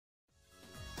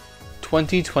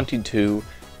2022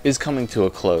 is coming to a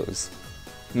close.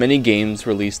 Many games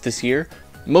released this year,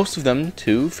 most of them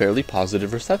to fairly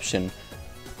positive reception.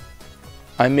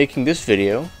 I'm making this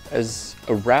video as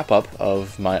a wrap-up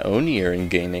of my own year in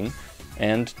gaming,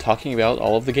 and talking about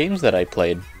all of the games that I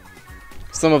played.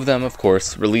 Some of them, of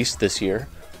course, released this year,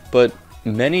 but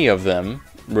many of them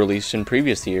released in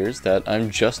previous years that I'm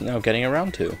just now getting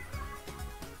around to.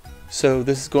 So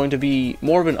this is going to be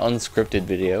more of an unscripted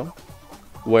video,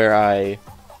 where I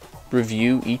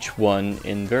review each one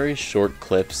in very short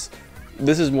clips.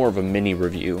 This is more of a mini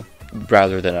review,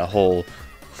 rather than a whole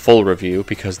full review,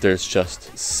 because there's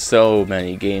just so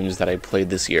many games that I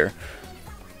played this year.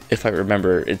 If I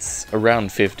remember, it's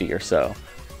around 50 or so,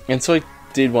 and so I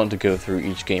did want to go through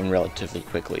each game relatively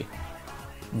quickly.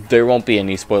 There won't be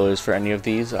any spoilers for any of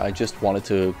these. I just wanted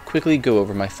to quickly go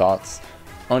over my thoughts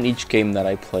on each game that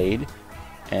I played,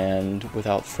 and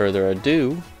without further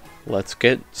ado, let's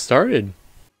get started.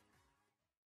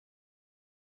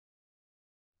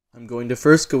 I'm going to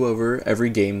first go over every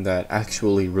game that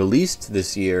actually released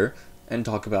this year and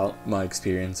talk about my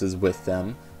experiences with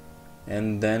them,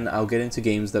 and then I'll get into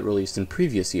games that released in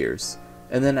previous years,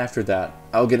 and then after that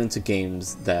I'll get into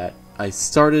games that I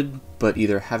started but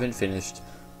either haven't finished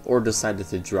or decided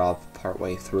to drop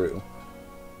partway through.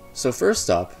 So first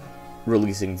up,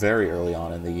 releasing very early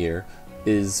on in the year,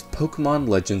 is Pokémon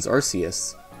Legends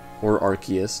Arceus, or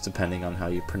Arceus depending on how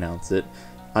you pronounce it.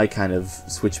 I kind of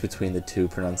switch between the two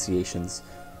pronunciations.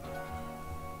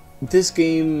 This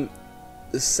game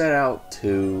set out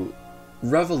to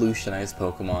revolutionize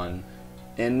Pokémon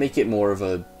and make it more of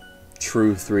a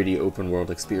true 3D open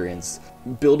world experience,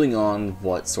 building on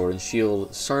what Sword and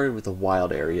Shield started with the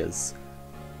wild areas.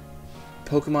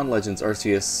 Pokémon Legends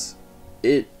Arceus,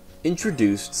 it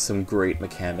introduced some great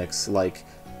mechanics like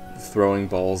throwing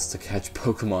balls to catch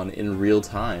Pokémon in real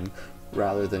time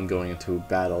rather than going into a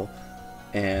battle,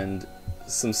 and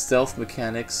some stealth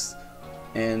mechanics,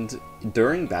 and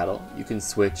during battle you can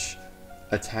switch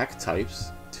attack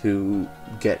types to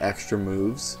get extra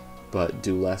moves but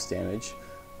do less damage,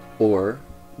 or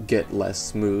get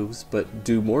less moves but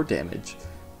do more damage.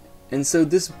 And so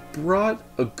this brought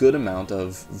a good amount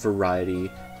of variety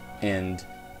and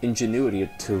ingenuity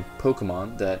to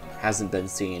Pokemon that hasn't been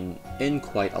seen in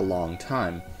quite a long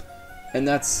time. And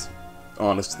that's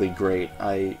honestly great.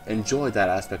 I enjoyed that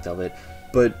aspect of it,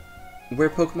 but where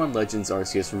Pokemon Legends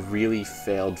Arceus really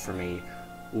failed for me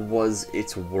was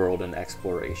its world and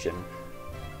exploration.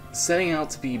 Setting out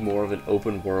to be more of an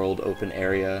open world, open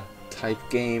area type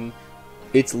game,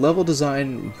 its level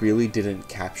design really didn't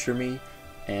capture me,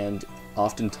 and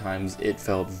oftentimes it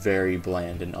felt very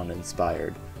bland and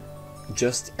uninspired.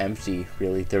 Just empty,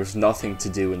 really. There was nothing to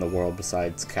do in the world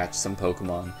besides catch some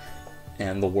Pokemon,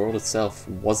 and the world itself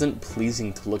wasn't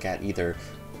pleasing to look at either.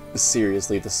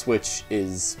 Seriously, the Switch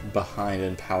is behind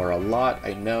in power a lot,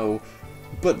 I know,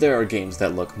 but there are games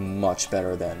that look much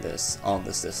better than this on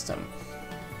the system.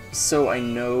 So I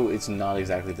know it's not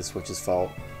exactly the Switch's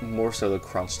fault, more so the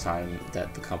crunch time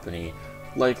that the company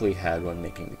likely had when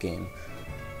making the game.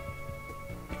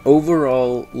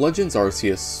 Overall, Legends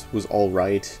Arceus was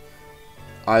alright.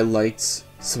 I liked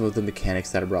some of the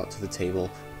mechanics that it brought to the table.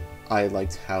 I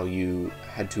liked how you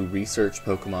had to research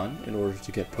Pokemon in order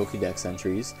to get Pokédex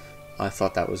entries. I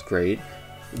thought that was great.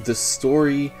 The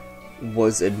story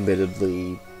was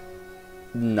admittedly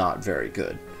not very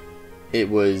good. It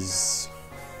was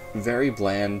very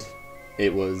bland.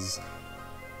 It was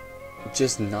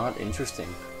just not interesting.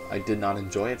 I did not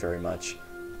enjoy it very much.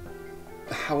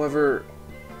 However,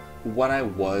 when I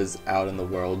was out in the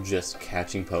world just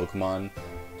catching Pokemon,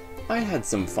 I had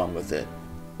some fun with it.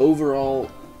 Overall,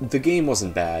 the game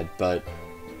wasn't bad, but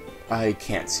I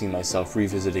can't see myself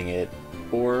revisiting it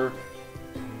or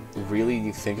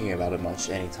really thinking about it much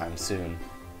anytime soon.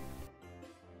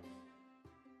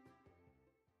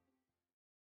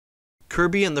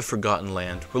 Kirby and the Forgotten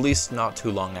Land released not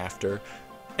too long after,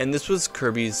 and this was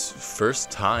Kirby's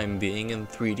first time being in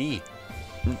 3D.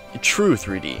 True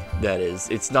 3D, that is.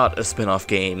 It's not a spin-off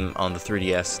game on the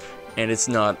 3DS, and it's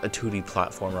not a 2D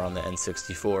platformer on the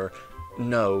N64.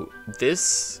 No,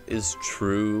 this is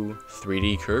true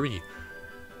 3D Kirby.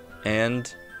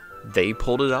 And they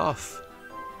pulled it off.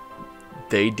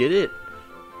 They did it.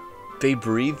 They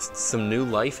breathed some new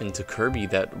life into Kirby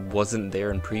that wasn't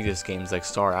there in previous games like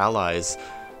Star Allies.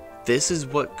 This is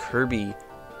what Kirby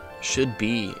should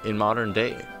be in modern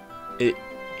day.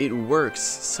 It works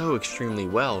so extremely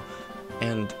well,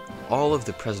 and all of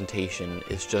the presentation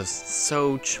is just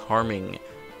so charming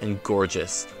and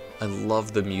gorgeous. I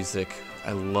love the music,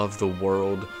 I love the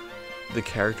world, the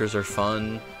characters are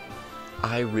fun.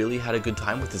 I really had a good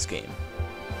time with this game.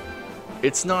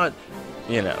 It's not,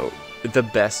 you know, the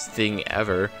best thing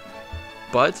ever,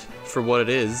 but for what it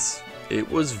is, it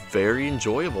was very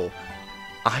enjoyable.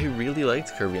 I really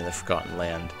liked Kirby and the Forgotten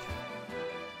Land.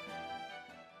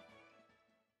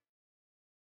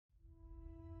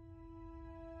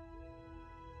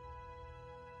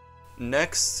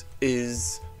 Next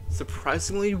is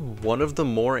surprisingly one of the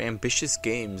more ambitious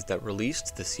games that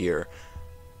released this year.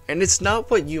 And it's not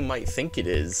what you might think it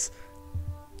is.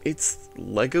 It's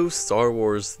LEGO Star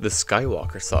Wars The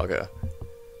Skywalker Saga.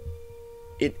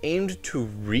 It aimed to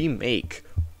remake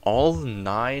all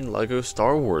 9 LEGO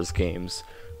Star Wars games,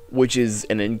 which is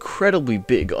an incredibly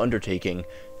big undertaking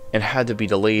and had to be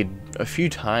delayed a few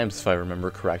times if I remember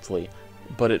correctly,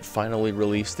 but it finally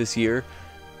released this year,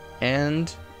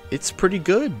 and it's pretty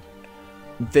good.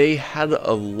 They had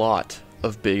a lot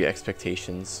of big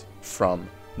expectations from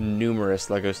numerous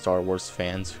LEGO Star Wars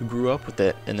fans who grew up with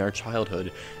it in their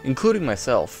childhood, including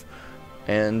myself,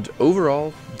 and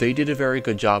overall, they did a very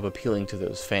good job appealing to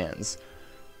those fans.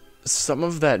 Some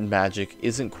of that magic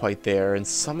isn't quite there, and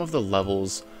some of the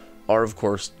levels are of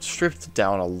course stripped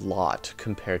down a lot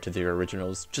compared to the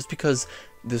originals, just because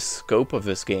the scope of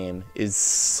this game is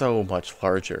so much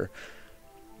larger.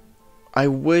 I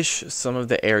wish some of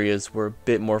the areas were a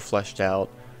bit more fleshed out,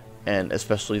 and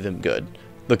especially them good.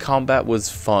 The combat was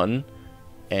fun,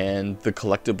 and the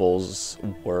collectibles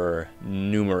were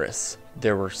numerous.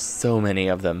 There were so many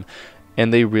of them,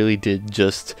 and they really did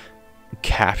just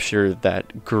capture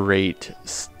that great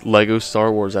LEGO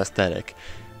Star Wars aesthetic.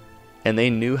 And they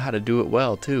knew how to do it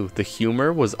well too. The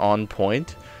humor was on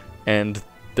point, and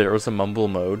there was a mumble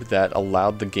mode that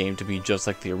allowed the game to be just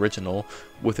like the original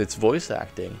with its voice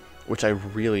acting, which I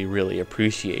really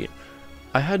appreciate.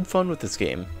 I had fun with this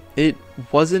game. It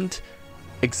wasn't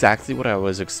exactly what I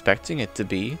was expecting it to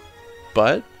be,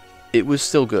 but it was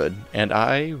still good, and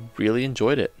I really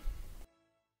enjoyed it.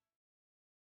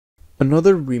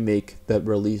 Another remake that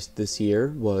released this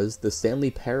year was the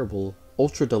Stanley Parable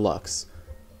Ultra Deluxe.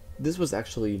 This was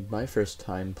actually my first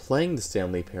time playing the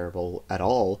Stanley Parable at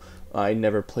all. I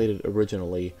never played it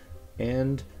originally,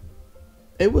 and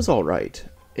it was alright.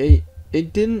 It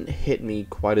didn't hit me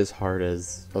quite as hard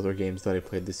as other games that I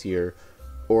played this year,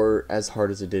 or as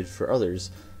hard as it did for others,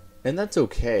 and that's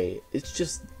okay. It's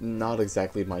just not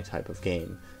exactly my type of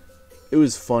game. It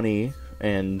was funny,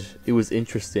 and it was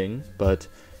interesting, but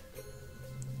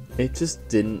it just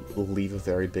didn't leave a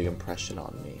very big impression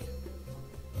on me.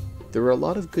 There were a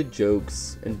lot of good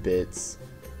jokes and bits,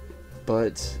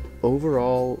 but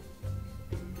overall,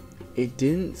 it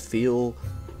didn't feel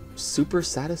super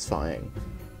satisfying.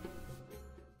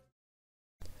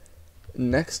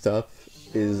 Next up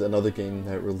is another game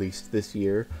that released this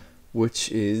year, which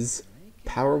is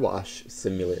PowerWash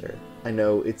Simulator. I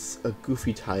know it's a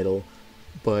goofy title,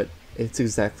 but it's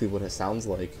exactly what it sounds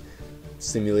like,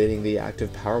 simulating the act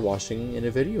of power washing in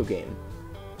a video game.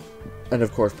 And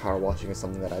of course, power washing is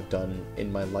something that I've done in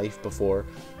my life before,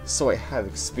 so I have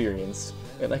experience,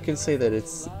 and I can say that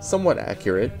it's somewhat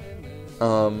accurate,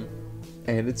 and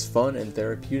it's fun and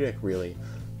therapeutic, really.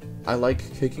 I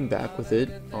like kicking back with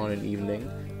it on an evening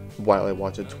while I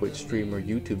watch a Twitch stream or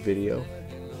YouTube video,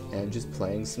 and just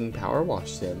playing some Power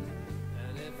Wash Sim.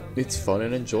 It's fun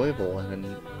and enjoyable,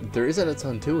 and there isn't a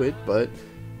ton to it, but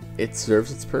it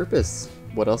serves its purpose.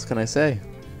 What else can I say?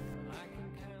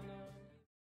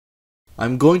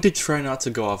 I'm going to try not to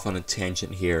go off on a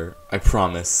tangent here, I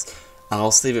promise.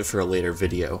 I'll save it for a later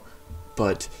video.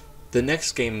 But the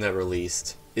next game that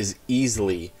released is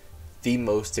easily the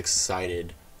most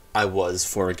excited I was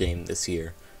for a game this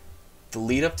year. The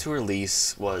lead up to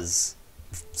release was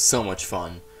so much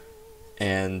fun,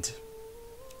 and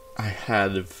I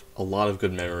had a lot of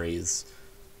good memories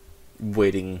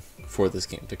waiting for this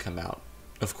game to come out.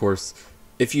 Of course,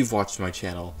 if you've watched my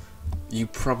channel, you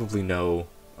probably know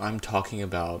I'm talking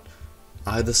about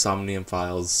the Somnium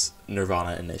Files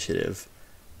nirvanA initiative,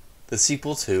 the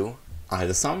sequel to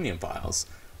the Somnium Files,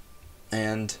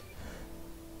 and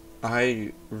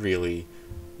I really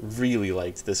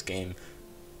liked this game,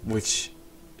 which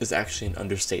is actually an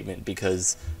understatement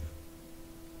because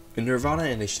the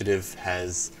nirvanA initiative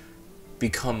has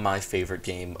become my favorite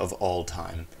game of all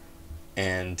time,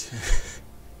 and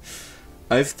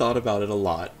I've thought about it a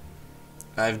lot.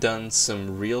 I've done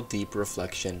some real deep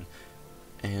reflection,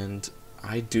 and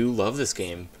I do love this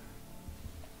game.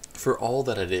 For all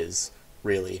that it is,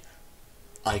 really,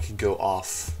 I could go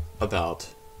off about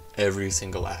every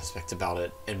single aspect about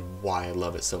it and why I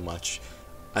love it so much.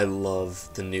 I love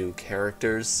the new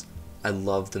characters, I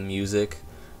love the music,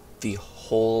 the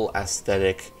whole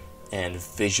aesthetic and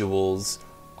visuals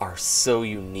are so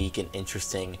unique and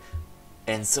interesting,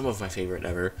 and some of my favorite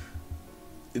ever.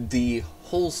 The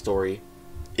whole story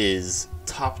is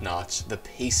top-notch. The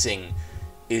pacing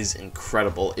is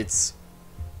incredible. It's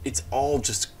all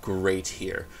just great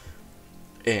here.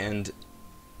 And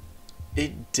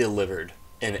it delivered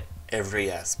in every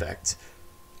aspect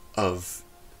of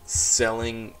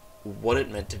selling what it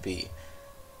meant to be.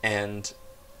 And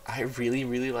I really,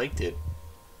 really liked it.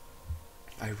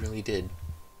 I really did.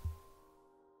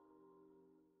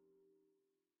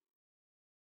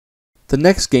 The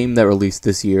next game that released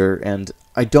this year, and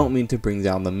I don't mean to bring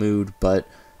down the mood, but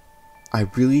I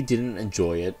really didn't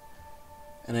enjoy it.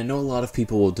 And I know a lot of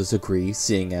people will disagree,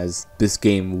 seeing as this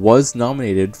game was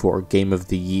nominated for Game of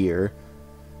the Year,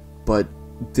 but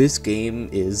this game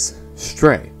is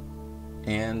Stray.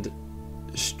 And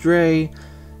Stray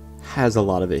has a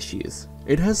lot of issues.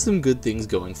 It has some good things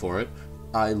going for it.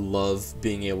 I love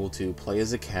being able to play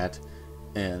as a cat,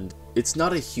 and it's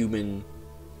not a human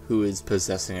who is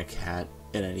possessing a cat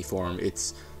in any form.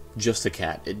 It's just a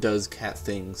cat. It does cat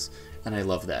things, and I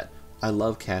love that. I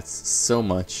love cats so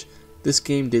much. This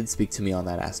game did speak to me on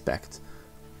that aspect.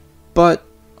 But,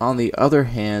 on the other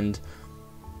hand,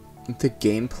 the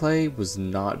gameplay was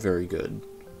not very good.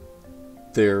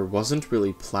 There wasn't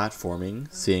really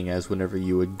platforming, seeing as whenever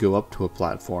you would go up to a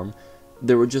platform,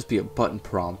 there would just be a button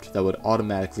prompt that would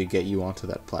automatically get you onto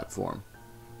that platform.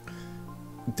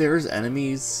 There's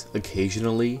enemies,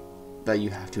 occasionally, that you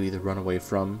have to either run away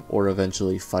from or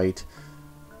eventually fight,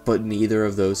 but neither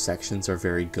of those sections are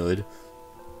very good.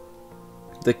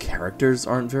 The characters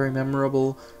aren't very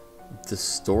memorable, the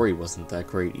story wasn't that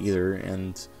great either,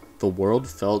 and the world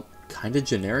felt kinda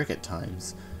generic at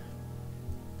times.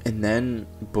 And then,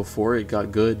 before it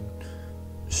got good,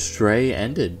 Stray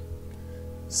ended.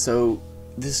 So,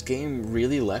 this game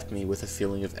really left me with a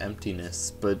feeling of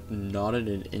emptiness, but not in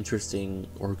an interesting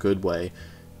or good way.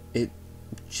 It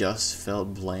just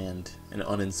felt bland and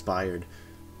uninspired,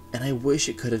 and I wish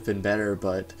it could have been better,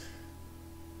 but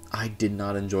I did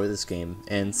not enjoy this game,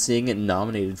 and seeing it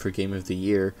nominated for Game of the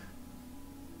Year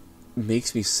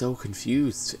makes me so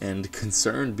confused and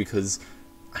concerned because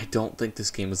I don't think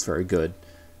this game is very good.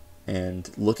 And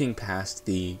looking past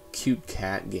the cute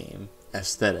cat game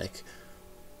aesthetic,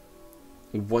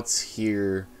 what's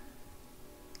here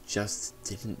just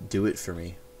didn't do it for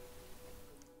me.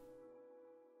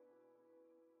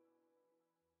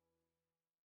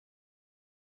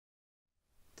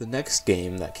 The next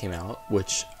game that came out,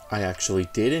 which I actually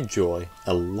did enjoy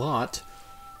a lot,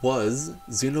 was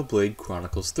Xenoblade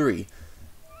Chronicles 3.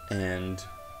 And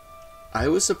I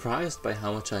was surprised by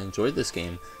how much I enjoyed this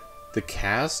game. The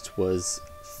cast was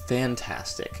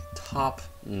fantastic, top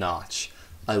notch.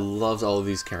 I loved all of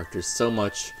these characters so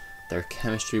much. Their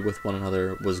chemistry with one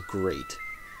another was great.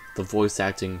 The voice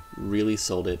acting really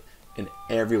sold it, and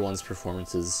everyone's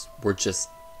performances were just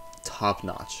top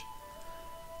notch.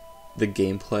 The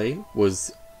gameplay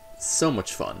was so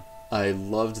much fun. I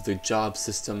loved the job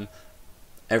system.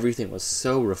 Everything was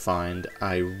so refined.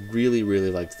 I really,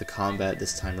 really liked the combat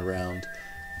this time around.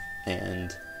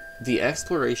 And the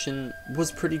exploration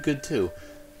was pretty good too.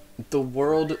 The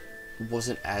world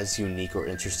wasn't as unique or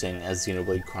interesting as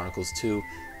Xenoblade Chronicles 2,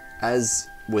 as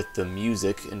with the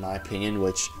music, in my opinion,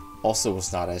 which also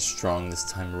was not as strong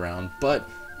this time around, but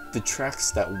the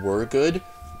tracks that were good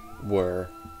were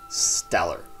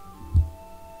stellar.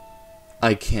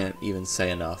 I can't even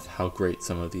say enough how great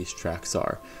some of these tracks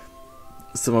are.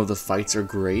 Some of the fights are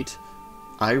great.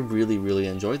 I really, really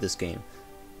enjoyed this game.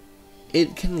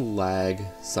 It can lag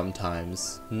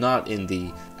sometimes, not in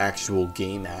the actual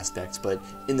game aspect, but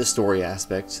in the story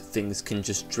aspect. Things can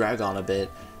just drag on a bit,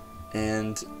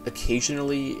 and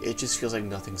occasionally it just feels like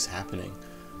nothing's happening.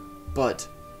 But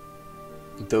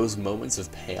those moments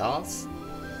of payoff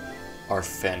are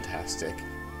fantastic.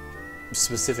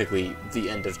 Specifically, the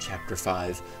end of Chapter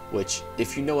 5, which,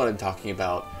 if you know what I'm talking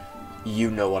about, you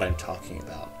know what I'm talking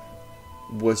about,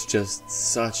 was just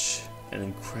such an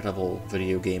incredible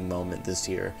video game moment this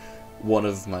year. One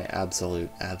of my absolute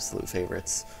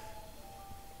favorites.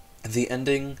 The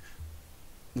ending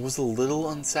was a little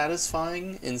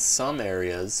unsatisfying in some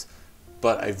areas,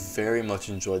 but I very much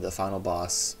enjoyed the final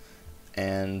boss,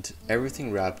 and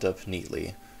everything wrapped up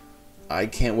neatly. I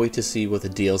can't wait to see what the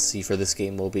DLC for this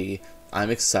game will be. I'm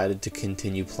excited to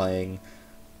continue playing.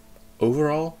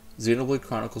 Overall, Xenoblade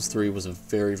Chronicles 3 was a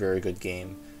very, very good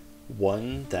game.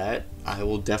 One that I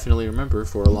will definitely remember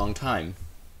for a long time.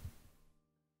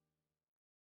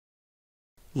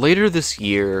 Later this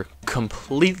year,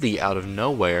 completely out of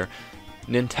nowhere,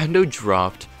 Nintendo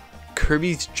dropped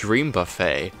Kirby's Dream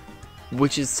Buffet,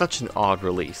 which is such an odd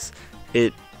release.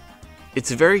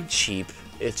 It's very cheap,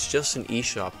 it's just an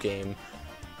eShop game,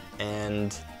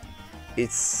 and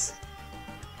it's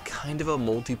kind of a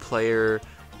multiplayer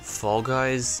Fall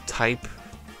Guys type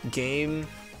game.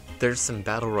 There's some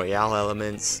battle royale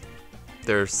elements,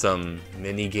 there's some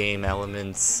mini game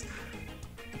elements.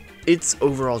 It's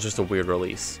overall just a weird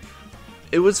release.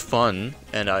 It was fun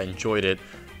and I enjoyed it.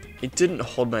 It didn't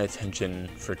hold my attention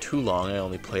for too long. I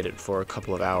only played it for a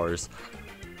couple of hours.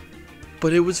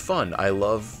 But it was fun. I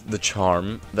love the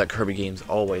charm that Kirby games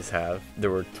always have.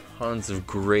 There were tons of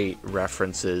great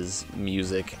references,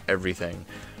 music, everything.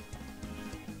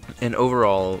 And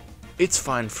overall, it's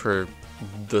fine for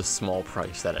the small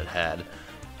price that it had.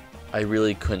 I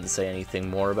really couldn't say anything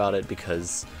more about it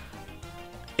because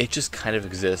it just kind of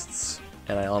exists.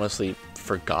 And I honestly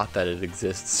forgot that it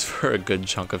exists for a good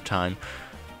chunk of time.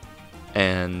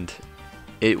 And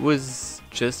it was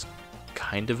just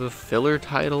kind of a filler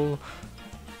title,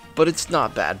 but it's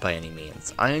not bad by any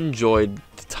means. I enjoyed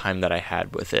the time that I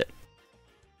had with it.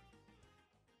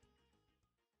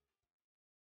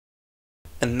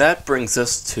 And that brings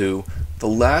us to the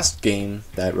last game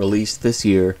that released this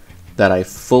year that I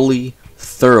thoroughly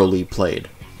played.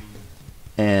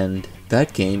 And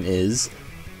that game is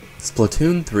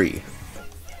Splatoon 3.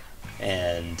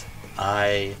 And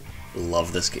I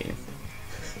love this game.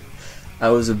 I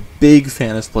was a big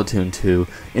fan of Splatoon 2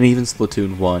 and even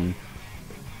Splatoon 1.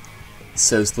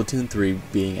 So Splatoon 3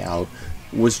 being out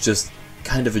was just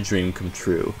kind of a dream come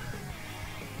true.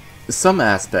 Some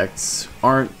aspects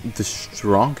aren't the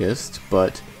strongest,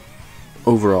 but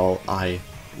overall I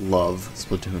love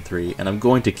Splatoon 3 and I'm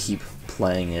going to keep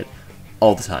playing it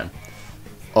all the time.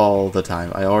 All the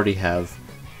time. I already have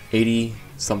 80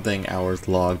 something hours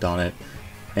logged on it,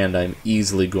 and I'm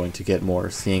easily going to get more,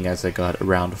 seeing as I got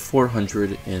around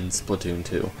 400 in Splatoon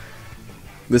 2.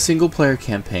 The single player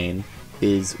campaign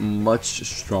is much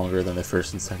stronger than the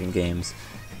first and second games,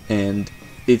 and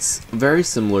it's very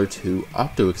similar to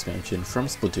Octo Expansion from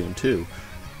Splatoon 2.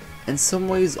 In some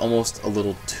ways almost a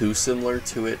little too similar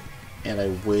to it, and I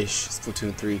wish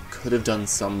Splatoon 3 could have done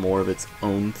some more of its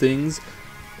own things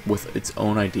with its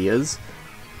own ideas,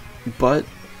 but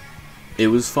it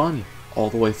was fun all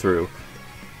the way through.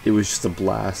 It was just a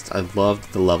blast. I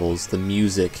loved the levels. The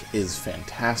music is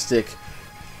fantastic.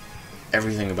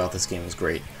 Everything about this game is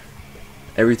great.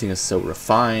 Everything is so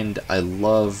refined. I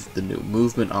love the new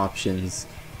movement options.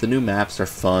 The new maps are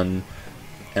fun.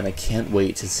 And I can't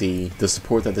wait to see the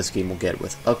support that this game will get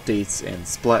with updates and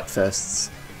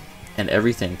Splatfests and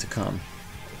everything to come.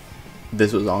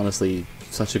 This was honestly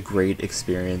such a great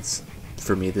experience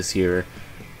for me this year.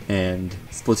 And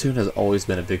Splatoon has always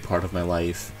been a big part of my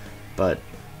life. But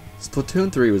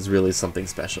Splatoon 3 was really something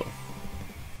special.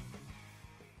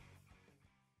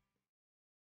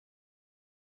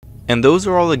 And those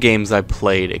are all the games I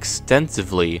played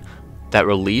extensively that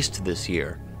released this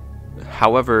year.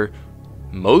 However,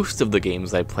 most of the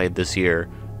games I played this year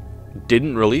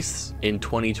didn't release in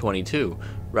 2022,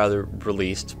 rather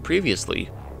released previously.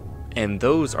 And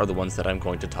those are the ones that I'm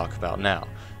going to talk about now.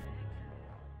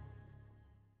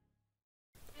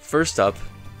 First up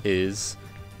is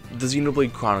the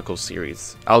Xenoblade Chronicles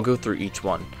series. I'll go through each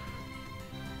one.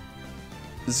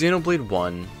 Xenoblade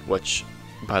 1, which,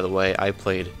 by the way, I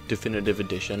played Definitive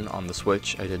Edition on the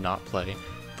Switch. I did not play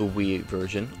the Wii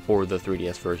version or the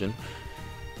 3DS version.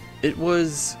 It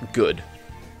was good.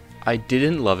 I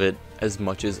didn't love it as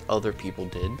much as other people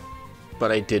did,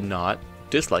 but I did not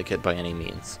dislike it by any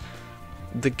means.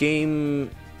 The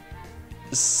game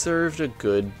served a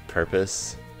good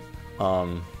purpose.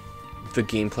 The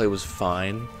gameplay was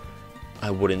fine. I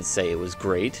wouldn't say it was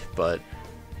great, but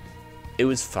it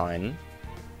was fine.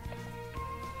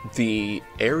 The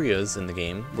areas in the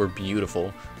game were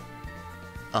beautiful.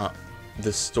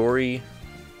 The story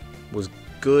was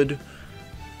good,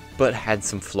 but had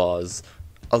some flaws.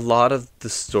 A lot of the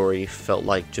story felt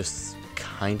like just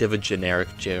kind of a generic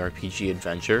JRPG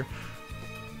adventure,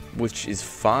 which is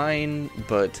fine,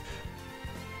 but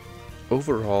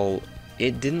overall,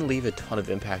 it didn't leave a ton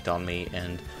of impact on me,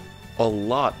 and a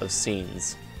lot of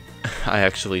scenes I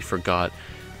actually forgot,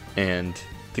 and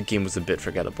the game was a bit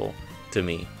forgettable to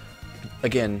me.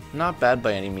 Again, not bad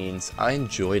by any means. I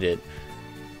enjoyed it,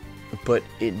 but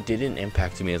it didn't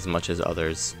impact me as much as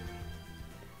others.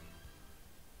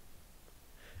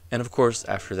 And of course,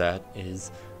 after that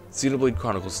is Xenoblade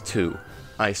Chronicles 2.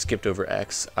 I skipped over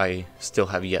X. I still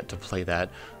have yet to play that,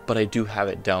 but I do have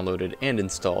it downloaded and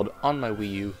installed on my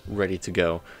Wii U, ready to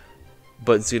go.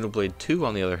 But Xenoblade 2,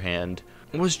 on the other hand,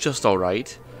 was just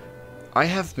alright. I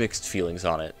have mixed feelings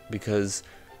on it, because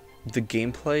the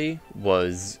gameplay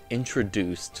was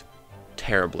introduced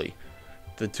terribly.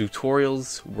 The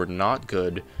tutorials were not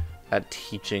good at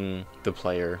teaching the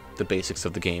player the basics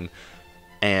of the game,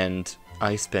 and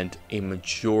I spent a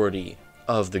majority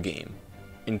of the game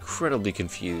incredibly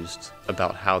confused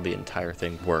about how the entire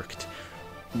thing worked,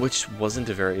 which wasn't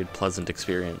a very pleasant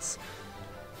experience.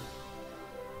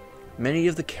 Many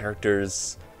of the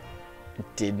characters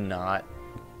did not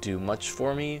do much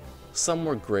for me. Some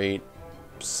were great,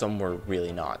 some were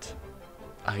really not.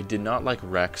 I did not like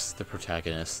Rex, the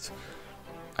protagonist.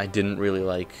 I didn't really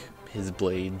like his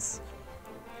blades.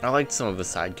 I liked some of the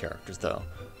side characters though.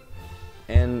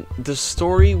 And the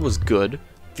story was good.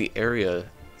 The areas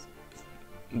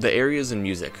and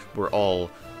music were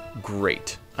all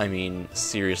great. I mean,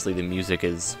 seriously, the music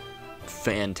is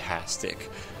fantastic.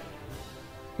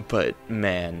 But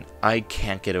man, I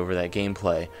can't get over that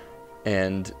gameplay.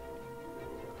 And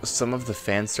some of the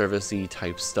fan service-y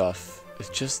type stuff, it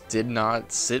just did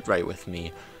not sit right with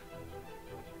me.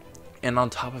 And on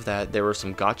top of that, there were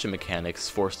some gacha mechanics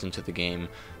forced into the game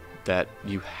that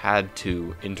you had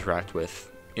to interact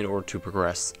with in order to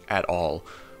progress at all,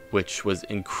 which was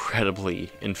incredibly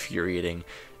infuriating,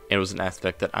 and was an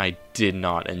aspect that I did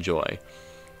not enjoy.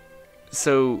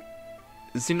 So,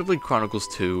 Xenoblade Chronicles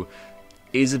 2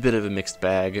 is a bit of a mixed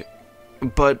bag,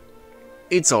 but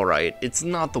it's alright. It's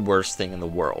not the worst thing in the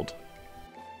world.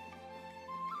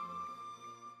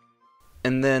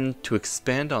 And then, to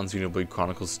expand on Xenoblade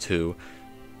Chronicles 2,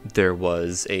 there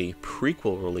was a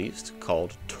prequel released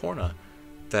called Torna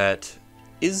that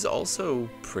is also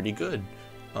pretty good.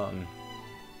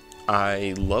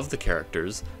 I love the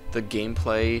characters. The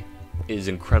gameplay is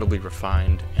incredibly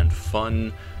refined and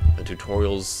fun. The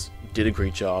tutorials did a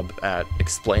great job at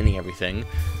explaining everything,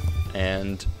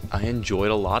 and I enjoyed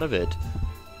a lot of it.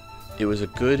 It was a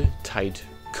good, tight,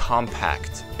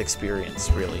 compact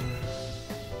experience, really.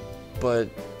 But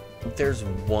there's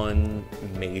one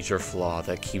major flaw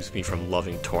that keeps me from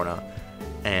loving Torna,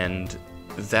 and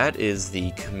that is the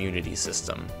community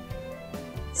system.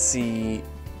 See,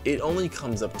 it only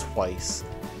comes up twice,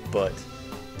 but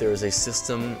there is a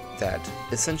system that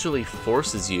essentially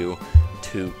forces you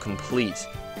to complete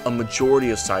a majority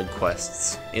of side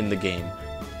quests in the game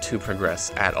to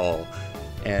progress at all,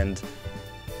 and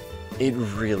it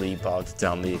really bogged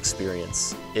down the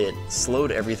experience. It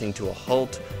slowed everything to a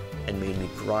halt and made me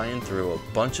grind through a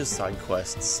bunch of side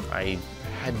quests I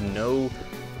had no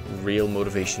real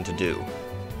motivation to do,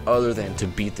 other than to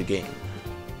beat the game.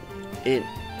 It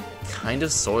kind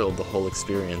of soiled the whole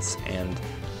experience, and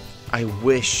I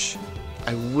wish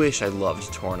I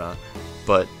loved Torna,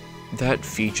 but that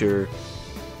feature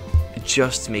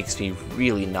just makes me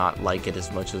really not like it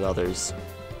as much as others.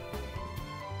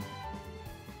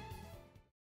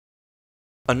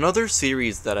 Another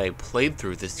series that I played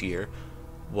through this year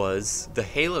was the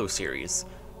Halo series.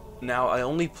 Now, I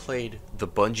only played the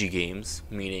Bungie games,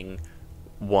 meaning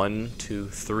 1, 2,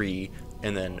 3,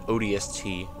 and then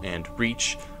ODST and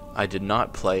Reach. I did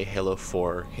not play Halo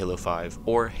 4, Halo 5,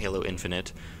 or Halo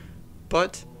Infinite,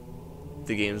 but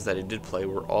the games that I did play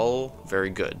were all very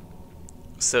good.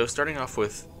 So starting off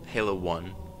with Halo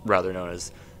 1, rather known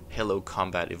as Halo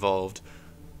Combat Evolved,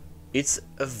 it's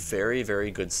a very, very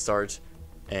good start,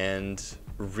 and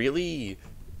really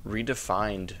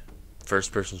redefined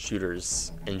first-person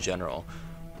shooters in general.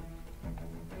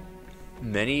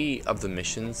 Many of the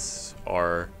missions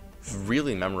are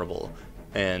really memorable,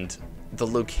 and the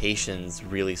locations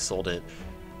really sold it.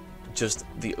 Just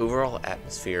the overall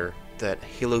atmosphere that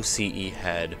Halo CE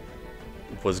had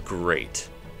was great.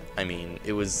 I mean,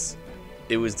 it was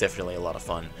definitely a lot of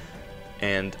fun.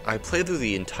 And I played through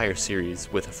the entire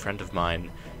series with a friend of mine,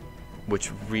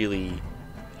 which really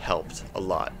helped a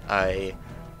lot. I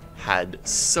had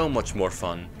so much more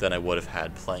fun than I would have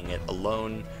had playing it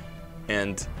alone,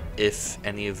 and if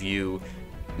any of you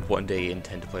one day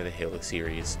intend to play the Halo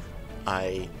series,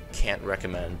 I can't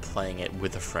recommend playing it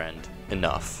with a friend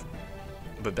enough.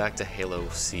 But back to Halo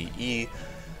CE,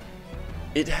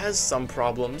 it has some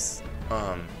problems.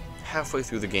 Halfway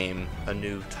through the game, a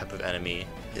new type of enemy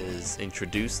is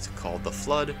introduced called the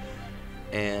Flood,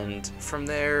 and from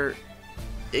there,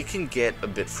 it can get a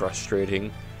bit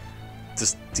frustrating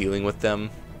just dealing with them.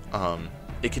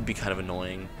 It can be kind of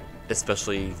annoying,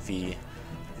 especially the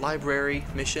library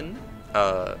mission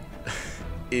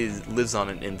lives on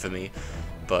in infamy,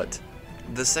 but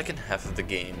the second half of the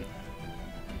game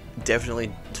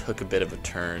definitely took a bit of a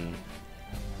turn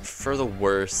for the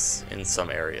worse in some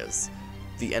areas.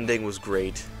 The ending was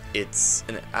great. It's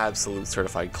an absolute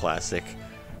certified classic.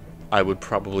 I would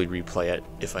probably replay it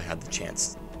if I had the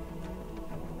chance.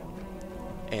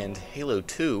 And Halo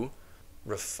 2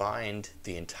 refined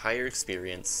the entire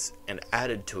experience and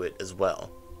added to it as well.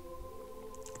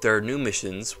 There are new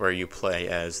missions where you play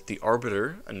as the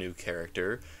Arbiter, a new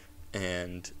character,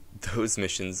 and those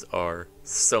missions are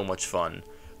so much fun.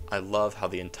 I love how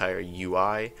the entire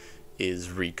UI is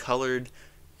recolored,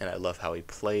 and I love how he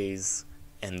plays,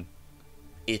 and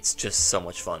it's just so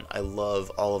much fun. I love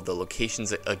all of the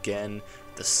locations again.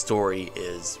 The story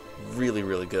is really,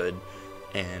 really good,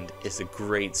 and it's a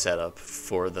great setup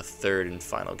for the third and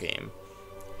final game.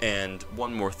 And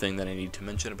one more thing that I need to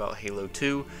mention about Halo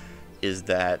 2 is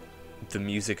that the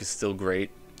music is still great,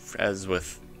 as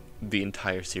with the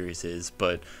entire series is,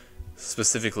 but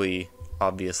specifically,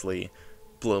 obviously,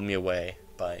 Blow Me Away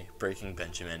by Breaking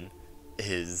Benjamin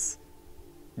is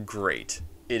great.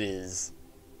 It is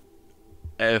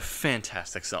a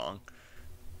fantastic song.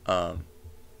 I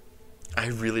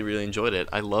really, really enjoyed it.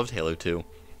 I loved Halo 2.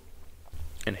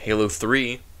 And Halo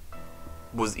 3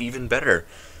 was even better.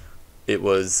 It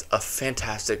was a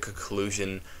fantastic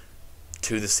conclusion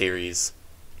to the series.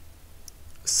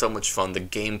 So much fun. The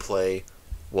gameplay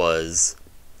was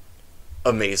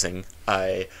amazing.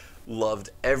 I loved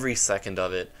every second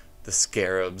of it. The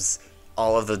scarabs,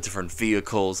 all of the different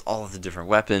vehicles, all of the different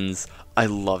weapons. I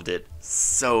loved it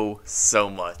so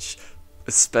much.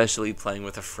 Especially playing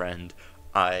with a friend.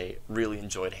 I really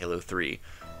enjoyed Halo 3.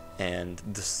 And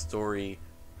the story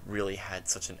really had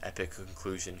such an epic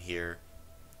conclusion here.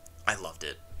 I loved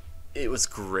it. It was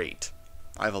great.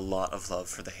 I have a lot of love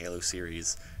for the Halo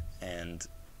series, and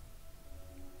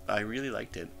I really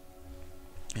liked it.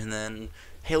 And then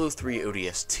Halo 3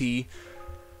 ODST,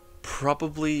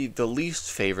 probably the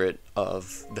least favorite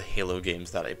of the Halo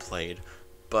games that I played,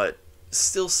 but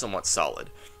still somewhat solid.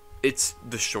 It's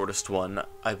the shortest one,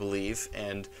 I believe,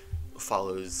 and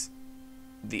follows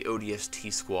the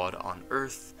ODST squad on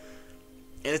Earth,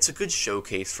 and it's a good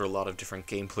showcase for a lot of different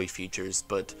gameplay features,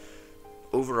 but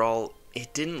overall,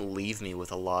 it didn't leave me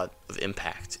with a lot of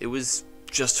impact. It was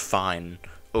just fine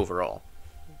overall.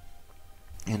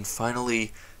 And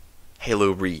finally,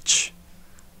 Halo Reach.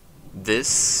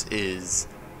 This is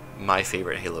my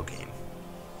favorite Halo game.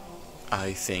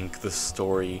 I think the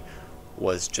story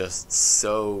was just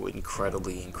so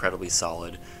incredibly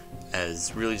solid,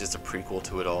 as really just a prequel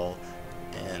to it all,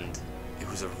 and it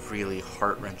was a really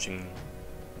heart-wrenching,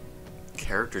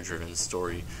 character-driven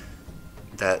story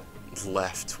that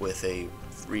left with a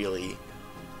really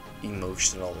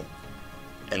emotional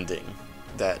ending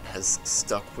that has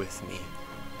stuck with me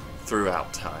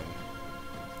throughout time.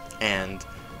 And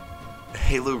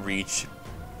Halo Reach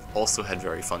also had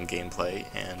very fun gameplay,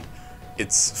 and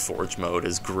its Forge mode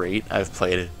is great. I've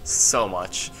played so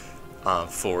much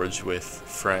Forge with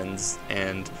friends,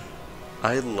 and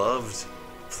I loved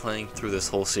playing through this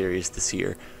whole series this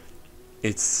year.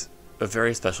 It's a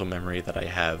very special memory that I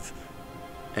have,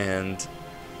 and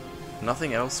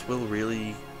nothing else will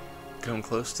really come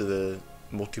close to the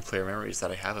multiplayer memories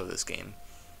that I have of this game.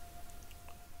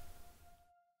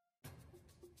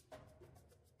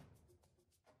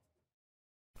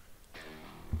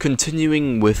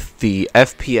 Continuing with the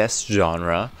FPS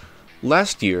genre,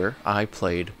 last year I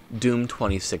played Doom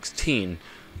 2016,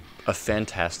 a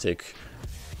fantastic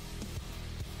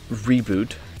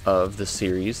reboot of the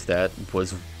series that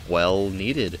was well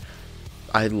needed.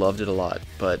 I loved it a lot,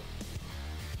 but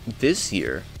this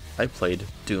year I played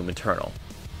Doom Eternal,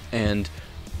 and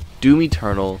Doom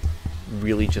Eternal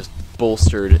really just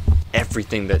bolstered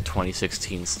everything that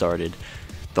 2016 started.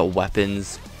 The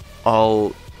weapons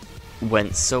all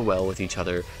went so well with each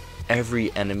other.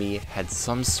 Every enemy had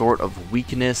some sort of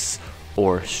weakness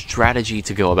or strategy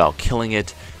to go about killing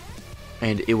it,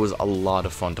 and it was a lot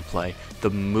of fun to play.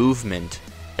 The movement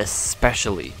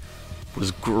especially was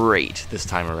great this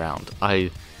time around.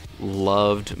 I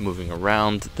loved moving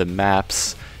around the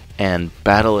maps and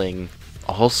battling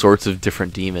all sorts of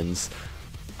different demons.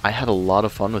 I had a lot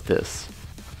of fun with this.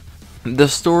 The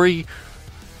story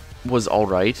was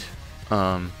alright.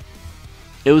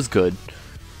 It was good.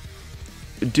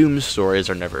 Doom stories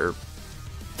are never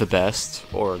the best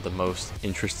or the most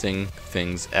interesting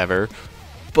things ever,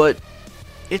 but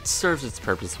it serves its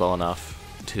purpose well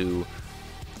enough to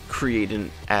create an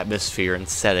atmosphere and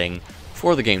setting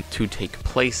for the game to take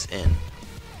place in,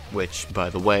 which, by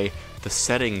the way, the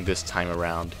setting this time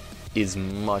around is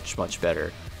much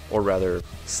better, or rather,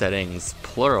 settings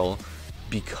plural,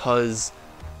 because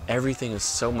everything is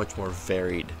so much more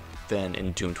varied than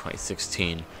in Doom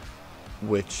 2016,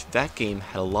 which that game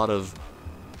had a lot of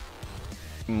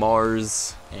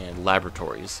Mars and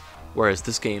laboratories, whereas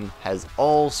this game has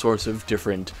all sorts of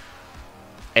different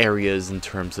areas in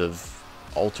terms of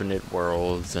alternate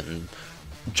worlds and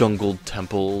jungle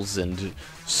temples and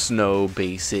snow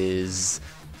bases,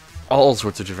 all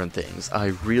sorts of different things. I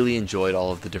really enjoyed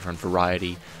all of the different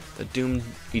variety that Doom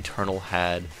Eternal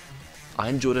had. I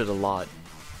enjoyed it a lot.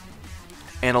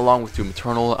 And along with Doom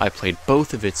Eternal, I played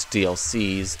both of its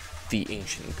DLCs, The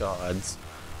Ancient Gods,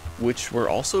 which were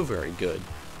also very good.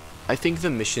 I think the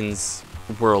missions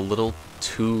were a little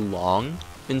too long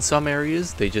in some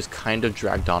areas. They just kind of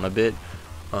dragged on a bit.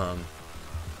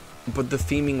 But the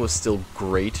theming was still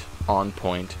great, on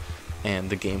point, and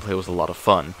the gameplay was a lot of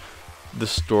fun. The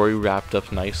story wrapped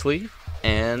up nicely,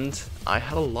 and I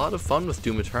had a lot of fun with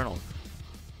Doom Eternal.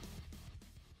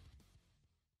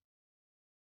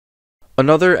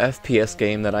 Another FPS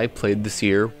game that I played this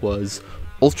year was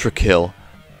Ultra Kill,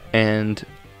 and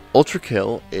Ultra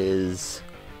Kill is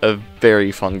a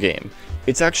very fun game.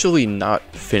 It's actually not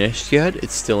finished yet,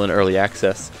 it's still in early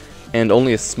access, and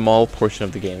only a small portion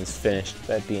of the game is finished,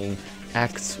 that being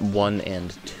Acts 1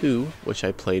 and 2, which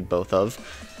I played both of,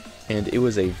 and it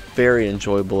was a very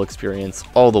enjoyable experience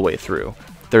all the way through.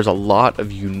 There's a lot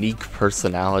of unique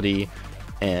personality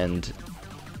and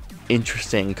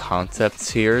interesting concepts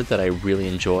here that I really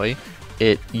enjoy.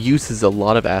 It uses a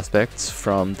lot of aspects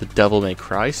from the Devil May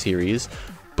Cry series,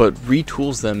 but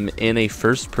retools them in a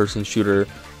first-person shooter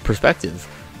perspective.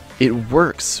 It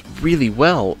works really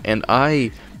well, and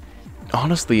I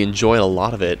honestly enjoyed a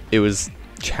lot of it. It was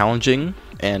challenging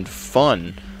and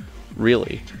fun,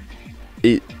 really.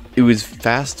 It was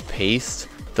fast-paced,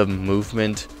 the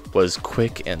movement was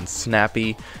quick and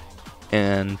snappy,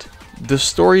 and the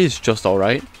story is just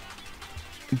alright.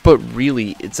 But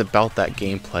really, it's about that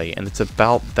gameplay, and it's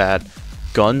about that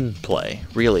gunplay,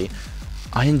 really.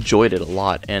 I enjoyed it a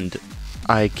lot, and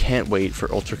I can't wait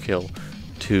for Ultra Kill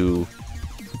to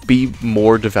be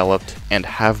more developed and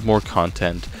have more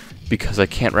content, because I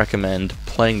can't recommend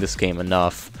playing this game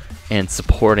enough and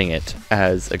supporting it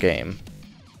as a game.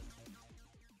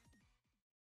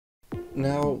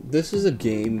 Now, this is a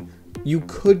game you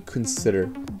could consider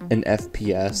an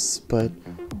FPS, but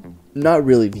not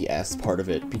really the S part of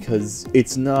it, because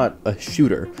it's not a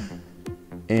shooter.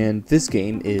 And this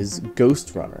game is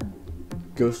Ghost Runner.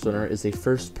 Ghost Runner is a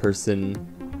first-person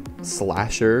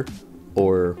slasher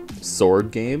or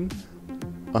sword game,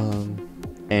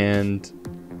 and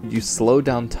you slow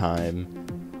down time,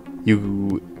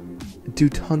 you do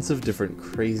tons of different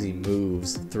crazy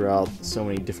moves throughout so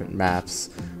many different maps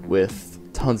with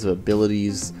tons of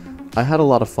abilities. I had a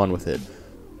lot of fun with it.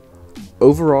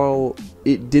 Overall,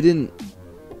 it didn't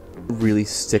really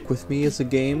stick with me as a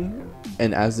game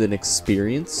and as an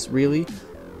experience, really,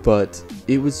 but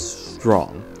it was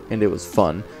strong and it was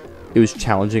fun. It was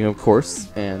challenging, of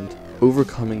course, and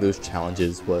overcoming those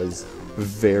challenges was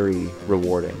very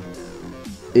rewarding.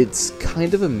 It's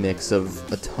kind of a mix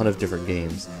of a ton of different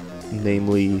games,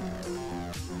 namely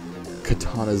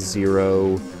Katana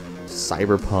Zero,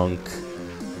 Cyberpunk,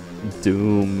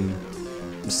 Doom,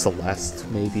 Celeste,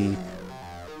 maybe.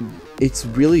 It's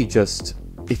really just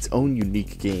its own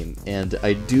unique game, and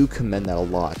I do commend that a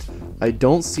lot. I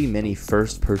don't see many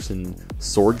first-person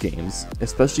sword games,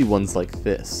 especially ones like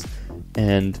this,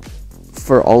 and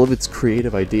for all of its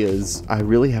creative ideas, I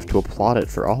really have to applaud it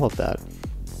for all of that.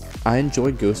 I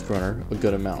enjoyed Ghost Runner a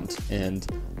good amount, and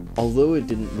although it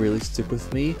didn't really stick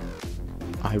with me,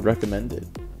 I recommend it.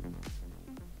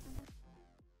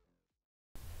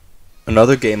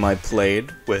 Another game I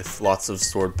played with lots of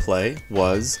sword play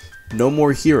was No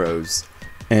More Heroes,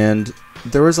 and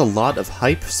there was a lot of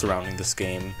hype surrounding this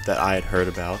game that I had heard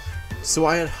about, so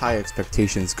I had high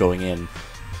expectations going in,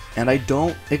 and I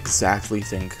don't exactly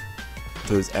think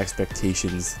those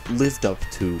expectations lived up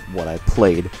to what I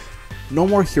played. No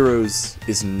More Heroes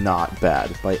is not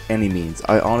bad by any means.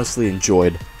 I honestly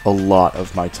enjoyed a lot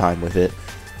of my time with it,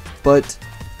 but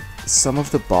some of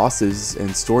the bosses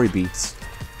and story beats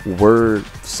were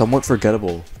somewhat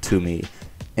forgettable to me,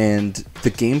 and the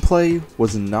gameplay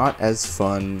was not as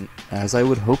fun as I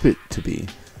would hope it to be.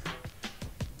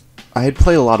 I had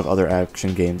played a lot of other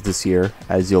action games this year,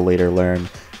 as you'll later learn,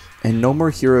 and No More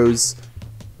Heroes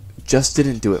just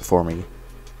didn't do it for me.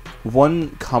 One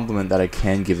compliment that I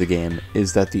can give the game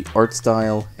is that the art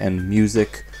style and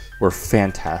music were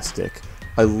fantastic.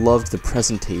 I loved the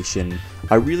presentation.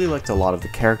 I really liked a lot of the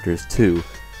characters too,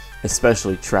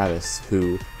 especially Travis,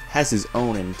 who has his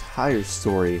own entire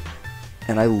story,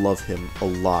 and I love him a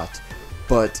lot.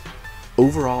 But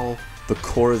overall, the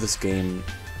core of this game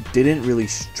didn't really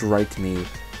strike me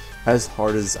as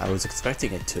hard as I was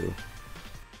expecting it to.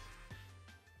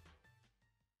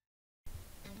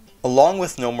 Along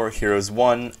with No More Heroes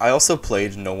 1, I also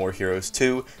played No More Heroes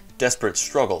 2, Desperate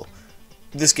Struggle.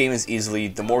 This game is easily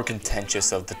the more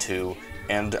contentious of the two,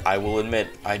 and I will admit,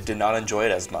 I did not enjoy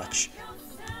it as much.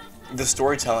 The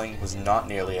storytelling was not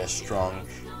nearly as strong,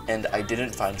 and I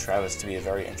didn't find Travis to be a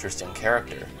very interesting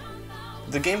character.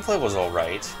 The gameplay was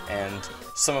alright, and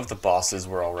Some of the bosses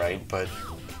were alright, but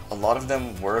a lot of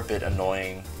them were a bit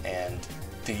annoying, and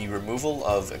the removal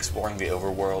of exploring the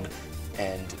overworld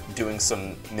and doing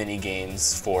some mini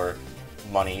games for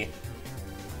money,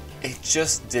 it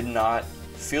just did not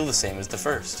feel the same as the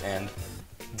first, and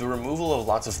the removal of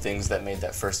lots of things that made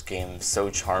that first game so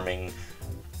charming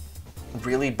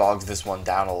really bogged this one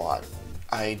down a lot.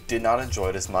 I did not enjoy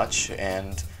it as much,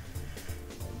 and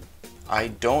I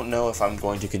don't know if I'm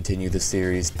going to continue the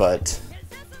series, but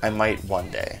I might one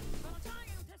day.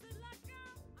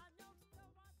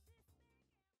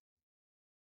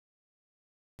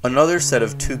 Another set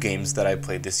of 2 games that I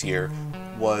played this year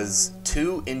was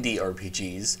 2 indie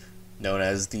RPGs known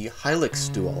as the Hylics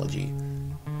duology.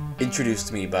 Introduced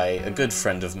to me by a good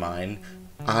friend of mine,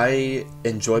 I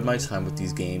enjoyed my time with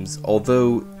these games,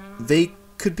 although they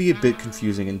could be a bit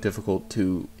confusing and difficult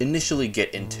to initially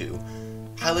get into.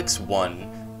 Hylics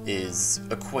 1 is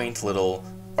a quaint little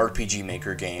RPG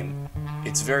Maker game.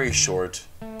 It's very short,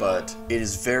 but it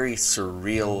is very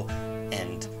surreal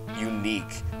and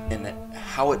unique in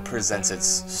how it presents its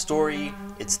story,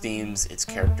 its themes, its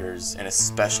characters, and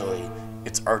especially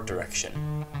its art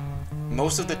direction.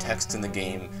 Most of the text in the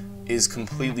game is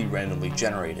completely randomly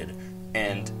generated,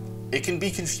 and it can be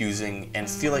confusing and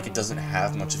feel like it doesn't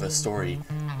have much of a story,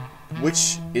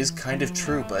 which is kind of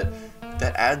true, but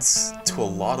that adds to a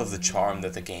lot of the charm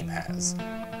that the game has.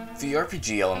 The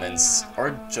RPG elements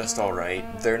are just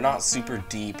alright. They're not super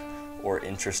deep or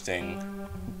interesting,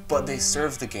 but they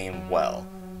serve the game well.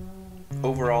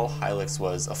 Overall, Hylics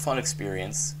was a fun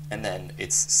experience, and then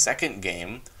its second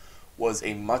game was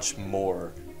a much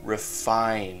more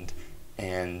refined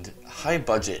and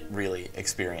high-budget, really,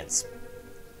 experience.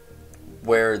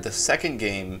 Where the second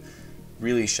game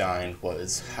really shined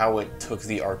was how it took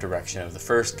the art direction of the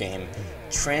first game,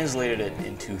 translated it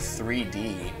into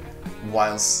 3D,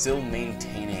 while still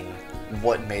maintaining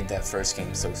what made that first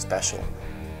game so special.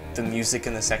 The music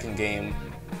in the second game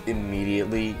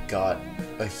immediately got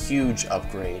a huge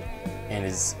upgrade and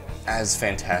is as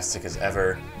fantastic as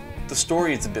ever. The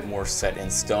story is a bit more set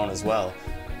in stone as well,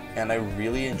 and I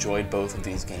really enjoyed both of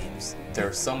these games.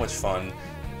 They're so much fun,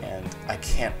 and I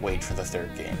can't wait for the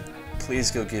third game.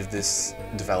 Please go give this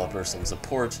developer some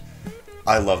support.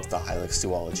 I loved the Hylics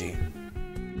duology.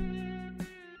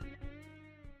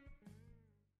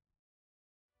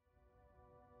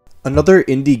 Another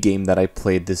indie game that I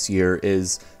played this year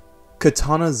is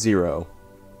Katana Zero.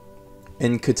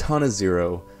 And Katana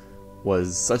Zero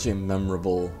was such a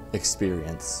memorable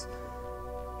experience.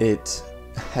 It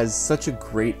has such a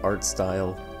great art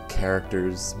style,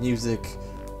 characters, music,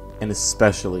 and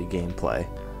especially gameplay.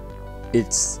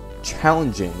 It's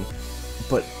challenging,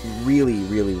 but really,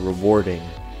 really rewarding,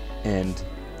 and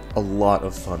a lot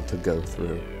of fun to go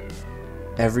through.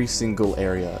 Every single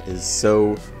area is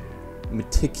so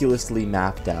meticulously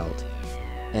mapped out,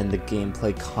 and the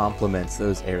gameplay complements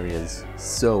those areas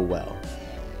so well.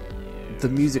 The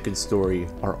music and story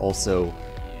are also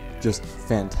just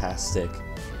fantastic,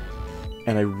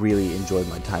 and I really enjoyed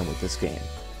my time with this game.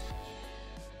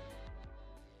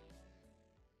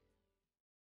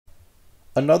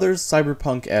 Another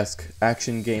cyberpunk-esque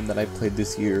action game that I played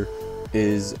this year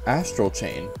is Astral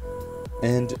Chain,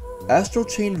 and Astral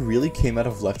Chain really came out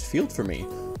of left field for me.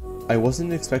 I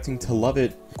wasn't expecting to love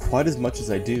it quite as much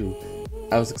as I do.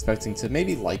 I was expecting to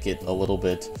maybe like it a little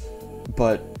bit,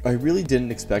 but I really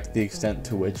didn't expect the extent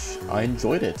to which I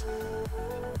enjoyed it.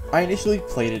 I initially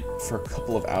played it for a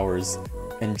couple of hours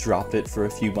and dropped it for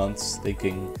a few months,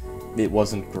 thinking it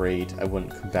wasn't great, I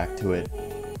wouldn't come back to it.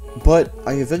 But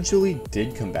I eventually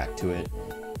did come back to it,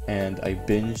 and I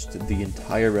binged the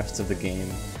entire rest of the game,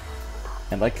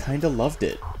 and I kinda loved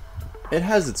it. It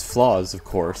has its flaws, of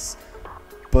course,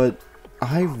 but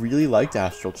I really liked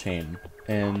Astral Chain,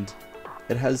 and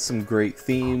it has some great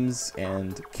themes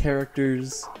and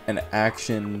characters and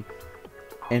action,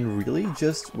 and really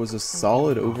just was a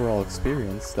solid overall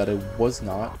experience that I was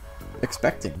not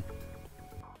expecting.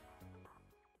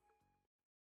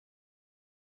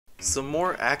 Some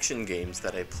more action games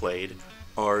that I played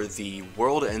are the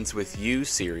World Ends With You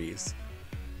series.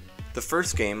 The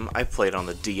first game I played on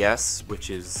the DS, which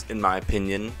is, in my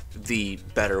opinion, the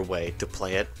better way to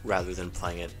play it rather than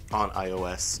playing it on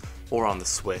iOS or on the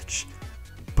Switch,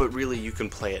 but really you can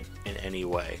play it in any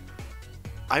way.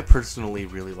 I personally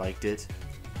really liked it.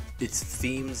 Its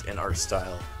themes and art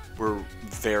style were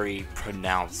very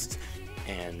pronounced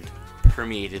and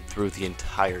permeated through the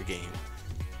entire game.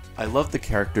 I loved the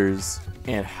characters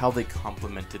and how they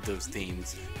complemented those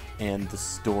themes and the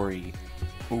story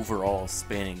overall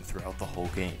spanning throughout the whole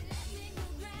game.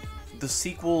 The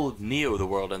sequel, Neo: The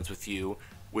World Ends With You,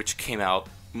 which came out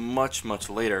much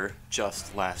later,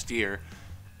 just last year,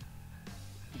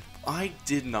 I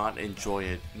did not enjoy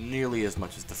it nearly as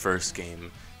much as the first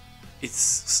game. Its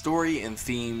story and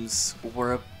themes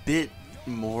were a bit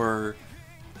more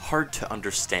hard to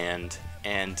understand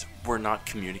and were not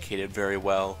communicated very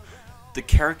well. The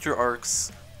character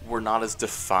arcs were not as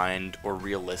defined or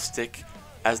realistic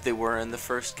as they were in the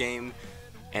first game,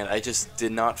 and I just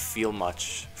did not feel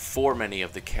much for many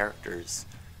of the characters.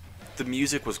 The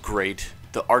music was great,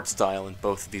 the art style in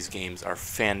both of these games are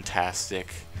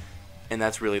fantastic, and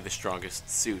that's really the strongest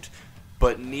suit.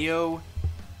 But Neo,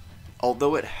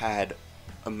 although it had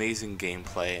amazing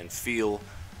gameplay and feel,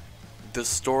 the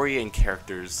story and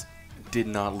characters did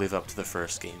not live up to the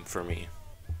first game for me.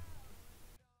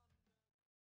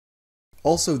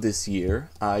 Also this year,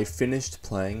 I finished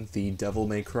playing the Devil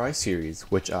May Cry series,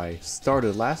 which I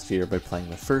started last year by playing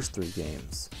the first 3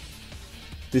 games.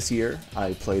 This year,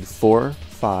 I played 4,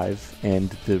 5, and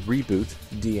the reboot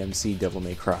DMC Devil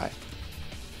May Cry.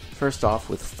 First off,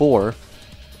 with 4,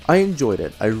 I enjoyed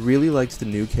it. I really liked the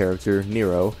new character,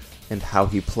 Nero, and how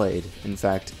he played. In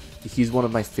fact, he's one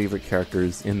of my favorite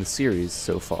characters in the series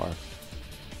so far.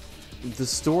 The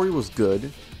story was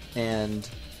good, and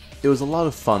it was a lot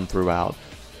of fun throughout,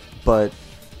 but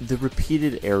the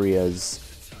repeated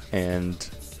areas and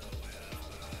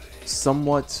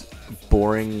somewhat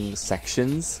boring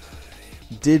sections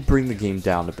did bring the game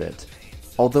down a bit.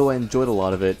 Although I enjoyed a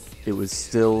lot of it, it was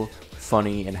still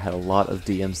funny and had a lot of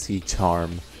DMC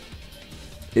charm.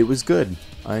 It was good.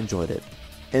 I enjoyed it.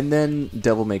 And then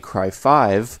Devil May Cry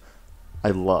 5,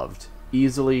 I loved.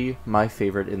 Easily my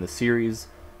favorite in the series.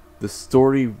 The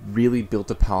story really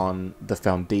built upon the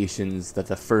foundations that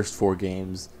the first 4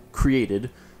 games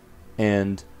created,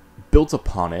 and built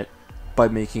upon it by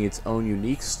making its own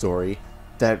unique story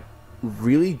that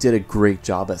really did a great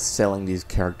job at selling these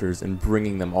characters and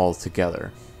bringing them all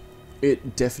together.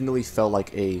 It definitely felt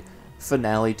like a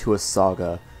finale to a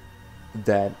saga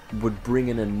that would bring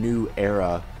in a new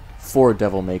era for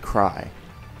Devil May Cry.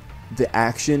 The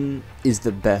action is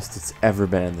the best it's ever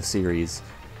been in the series.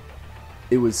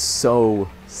 It was so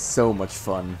much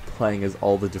fun playing as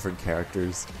all the different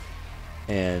characters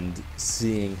and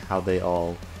seeing how they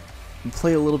all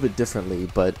play a little bit differently,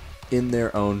 but in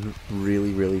their own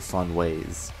really fun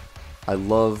ways. I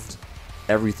loved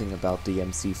everything about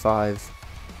DMC5,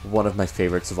 one of my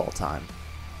favorites of all time.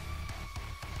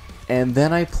 And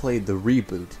then I played the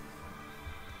reboot,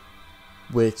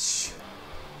 which,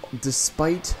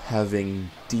 despite having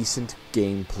decent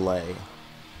gameplay,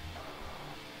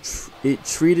 it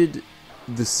treated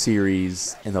the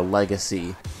series and the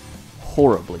legacy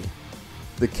horribly.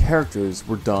 The characters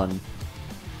were done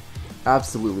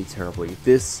absolutely terribly.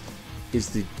 This is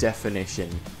the definition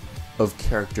of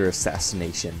character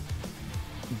assassination.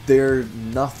 They're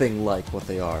nothing like what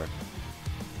they are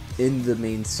in the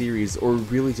main series, or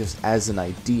really just as an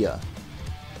idea.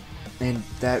 And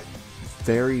that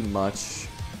very much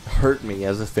hurt me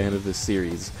as a fan of this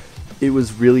series. It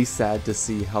was really sad to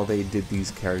see how they did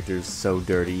these characters so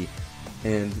dirty,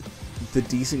 and the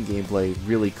decent gameplay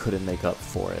really couldn't make up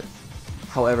for it.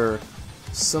 However,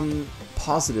 some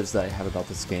positives that I have about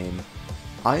this game: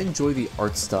 I enjoy the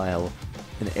art style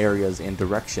and areas and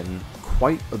direction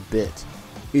quite a bit.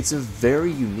 It's a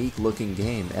very unique looking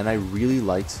game, and I really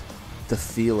liked the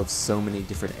feel of so many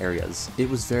different areas. It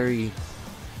was very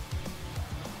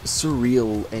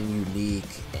surreal and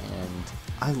unique, and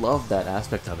I love that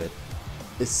aspect of it.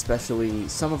 Especially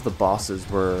some of the bosses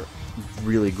were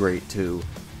really great too.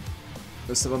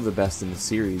 Some of the best in the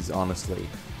series, honestly.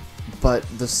 But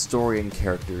the story and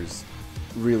characters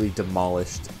really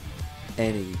demolished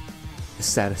any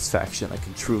satisfaction I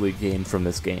can truly gain from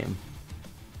this game.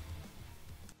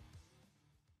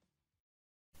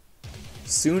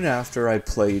 Soon after I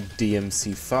played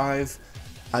DMC5,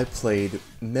 I played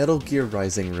Metal Gear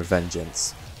Rising: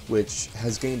 Revengeance, which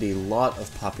has gained a lot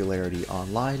of popularity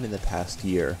online in the past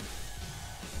year.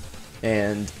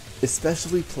 And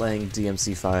especially playing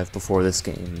DMC5 before this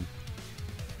game,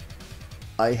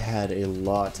 I had a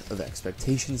lot of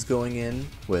expectations going in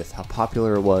with how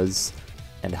popular it was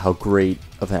and how great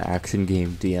of an action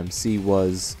game DMC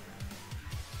was.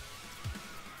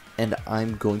 And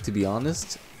I'm going to be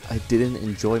honest, I didn't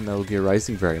enjoy Metal Gear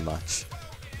Rising very much.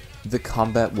 The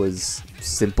combat was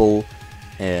simple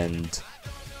and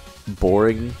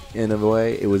boring in a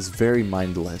way. It was very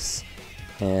mindless,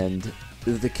 and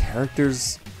the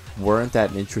characters weren't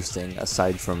that interesting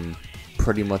aside from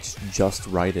pretty much just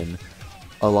Raiden.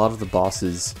 A lot of the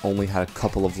bosses only had a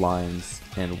couple of lines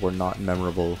and were not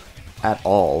memorable at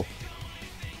all.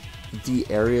 The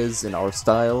areas in art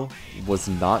style was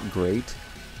not great,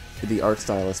 the art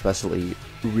style especially,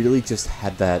 really just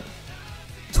had that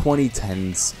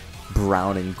 2010s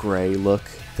brown and gray look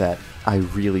that I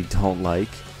really don't like.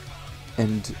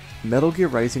 And Metal Gear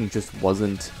Rising just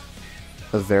wasn't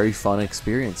a very fun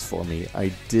experience for me.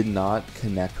 I did not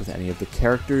connect with any of the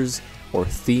characters or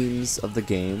themes of the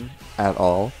game at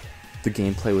all. The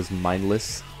gameplay was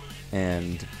mindless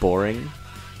and boring,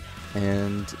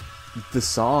 and the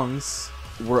songs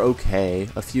were okay.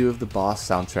 A few of the boss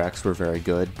soundtracks were very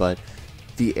good, but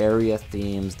the area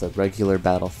themes, the regular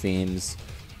battle themes,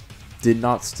 did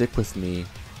not stick with me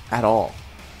at all.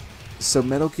 So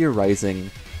Metal Gear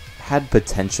Rising had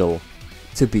potential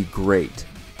to be great,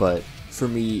 but for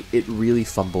me, it really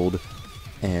fumbled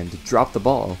and dropped the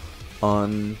ball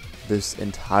on this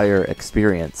entire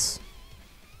experience.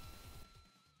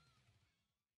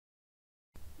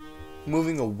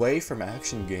 Moving away from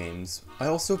action games, I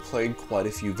also played quite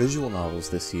a few visual novels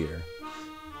this year.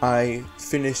 I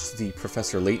finished the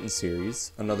Professor Layton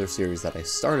series, another series that I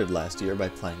started last year by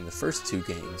playing the first 2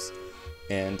 games,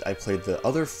 and I played the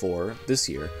other 4 this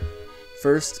year.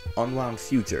 First, Unwound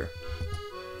Future,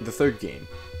 the 3rd game.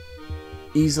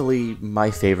 Easily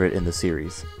my favorite in the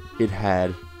series. It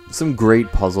had some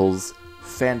great puzzles,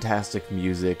 fantastic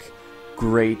music,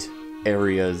 great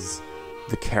areas.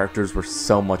 The characters were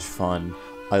so much fun.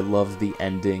 I loved the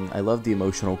ending. I loved the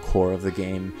emotional core of the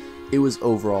game. It was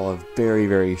overall a very,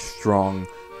 very strong,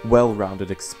 well-rounded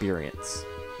experience.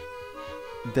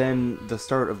 Then the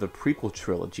start of the prequel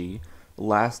trilogy,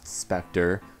 Last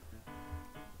Spectre,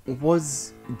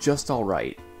 was just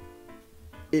alright.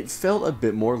 It felt a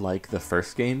bit more like the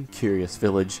first game, Curious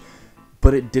Village,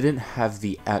 but it didn't have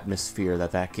the atmosphere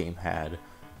that that game had.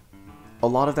 A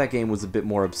lot of that game was a bit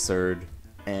more absurd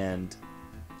and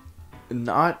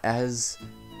not as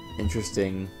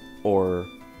interesting or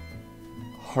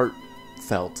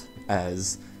heartfelt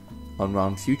as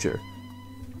Unwound Future.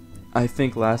 I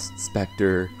think Last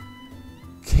Spectre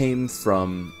came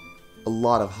from a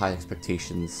lot of high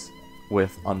expectations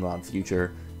with Unwound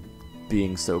Future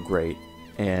being so great,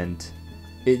 and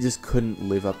it just couldn't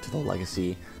live up to the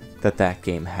legacy that that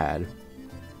game had.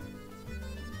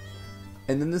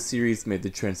 And then the series made the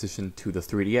transition to the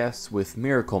 3DS with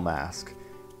Miracle Mask,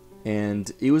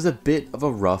 and it was a bit of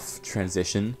a rough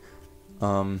transition.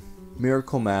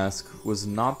 Miracle Mask was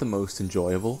not the most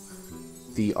enjoyable.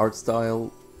 The art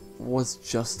style was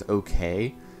just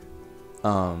okay.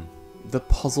 The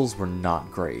puzzles were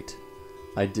not great.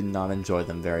 I did not enjoy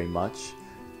them very much.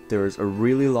 There was a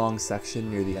really long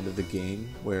section near the end of the game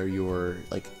where you were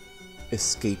like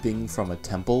escaping from a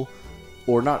temple,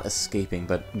 or not escaping,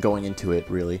 but going into it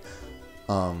really.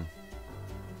 And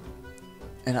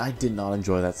I did not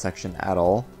enjoy that section at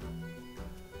all.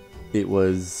 It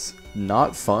was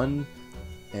not fun,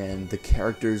 and the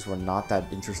characters were not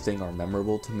that interesting or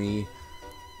memorable to me.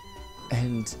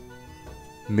 And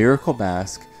Miracle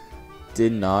Mask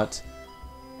did not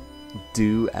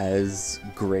do as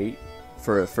great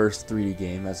for a first 3D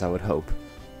game as I would hope.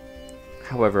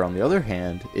 However, on the other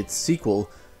hand, its sequel,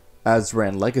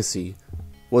 Azran Legacy,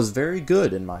 was very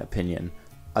good in my opinion.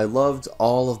 I loved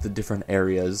all of the different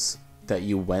areas that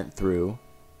you went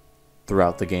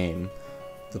throughout the game.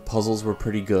 The puzzles were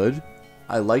pretty good.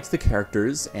 I liked the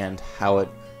characters and how it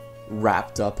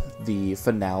wrapped up the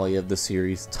finale of the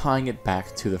series, tying it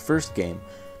back to the first game.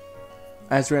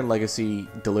 Azran Legacy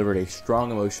delivered a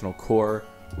strong emotional core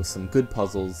with some good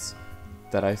puzzles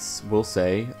that I will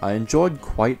say I enjoyed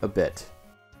quite a bit.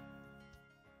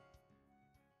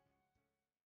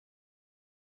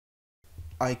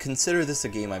 I consider this a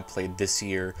game I played this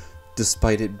year,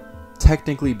 despite it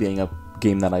technically being a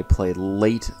game that I played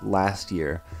late last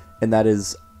year, and that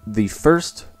is the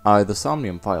first the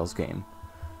Somnium Files game.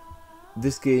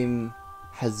 This game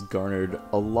has garnered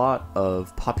a lot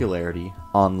of popularity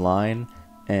online,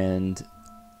 and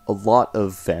a lot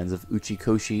of fans of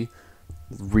Uchikoshi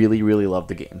really, really love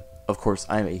the game. Of course,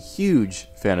 I'm a huge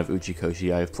fan of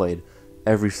Uchikoshi. I have played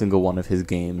every single one of his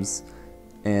games,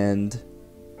 and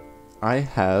I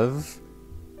have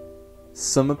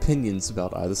some opinions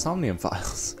about the Somnium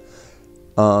Files.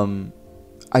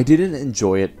 I didn't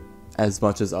enjoy it as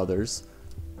much as others.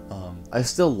 I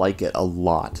still like it a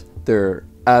lot. They're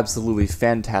absolutely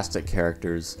fantastic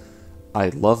characters. I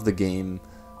love the game,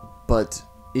 but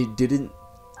it didn't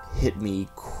hit me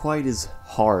quite as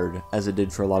hard as it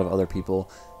did for a lot of other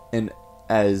people, and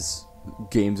as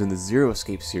games in the Zero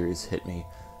Escape series hit me.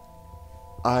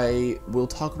 I will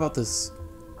talk about this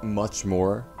much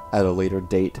more at a later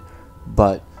date,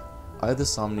 but the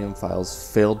Somnium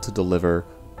Files failed to deliver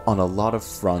on a lot of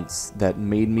fronts that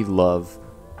made me love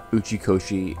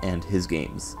Uchikoshi and his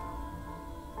games.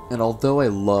 And although I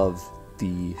love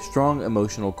the strong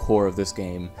emotional core of this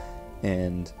game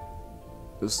and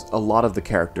a lot of the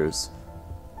characters.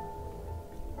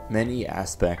 Many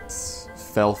aspects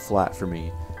fell flat for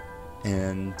me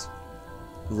and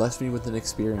left me with an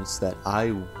experience that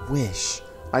I wish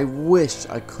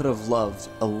I could have loved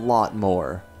a lot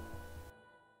more.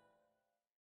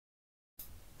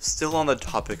 Still on the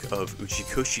topic of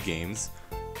Uchikoshi games,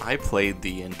 I played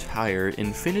the entire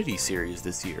Infinity series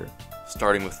this year,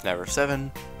 starting with Never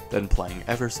 7, then playing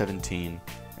Ever 17,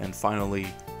 and finally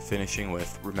finishing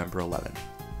with Remember 11.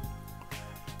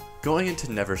 Going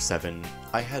into Never 7,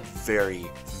 I had very,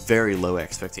 very low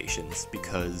expectations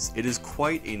because it is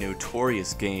quite a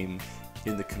notorious game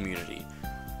in the community,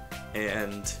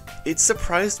 and it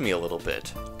surprised me a little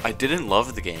bit. I didn't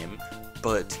love the game,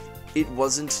 but it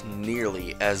wasn't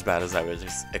nearly as bad as I was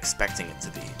expecting it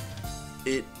to be.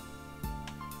 It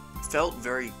felt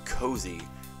very cozy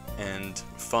and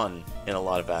fun in a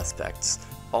lot of aspects.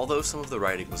 Although some of the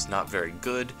writing was not very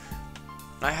good,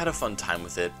 I had a fun time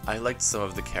with it. I liked some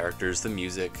of the characters, the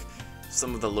music,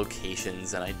 some of the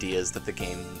locations and ideas that the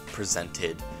game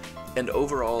presented, and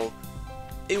overall,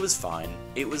 it was fine.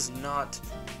 It was not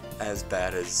as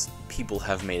bad as people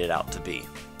have made it out to be.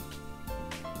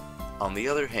 On the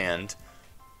other hand,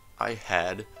 I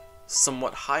had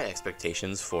somewhat high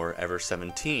expectations for Ever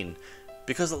 17,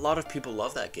 because a lot of people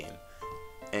love that game.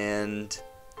 And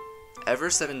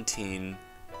Ever 17,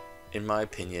 in my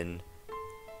opinion,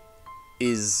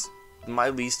 is my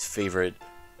least favorite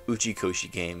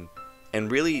Uchikoshi game,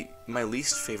 and really my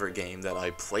least favorite game that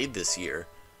I played this year.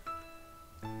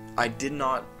 I did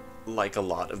not like a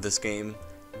lot of this game,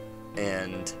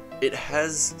 and it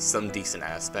has some decent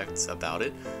aspects about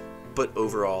it, but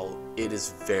overall it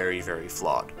is very, very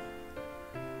flawed.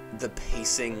 The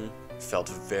pacing felt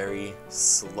very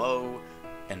slow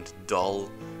and dull,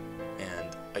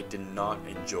 and I did not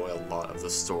enjoy a lot of the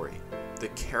story. The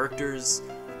characters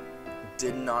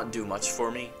did not do much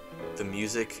for me. The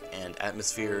music and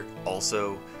atmosphere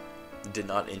also did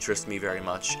not interest me very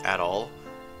much at all.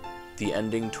 The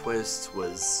ending twist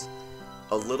was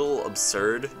a little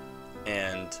absurd,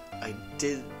 and I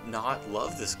did not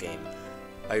love this game.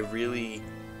 I really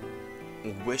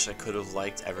wish I could have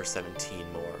liked Ever 17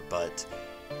 more, but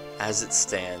as it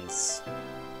stands,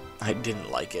 I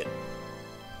didn't like it.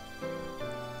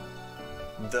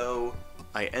 Though,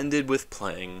 I ended with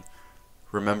playing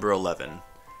Remember 11,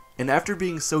 and after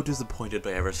being so disappointed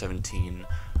by Ever 17,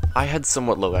 I had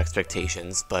somewhat low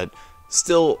expectations, but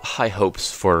still high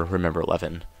hopes for Remember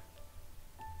 11.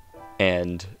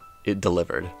 And it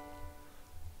delivered.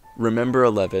 Remember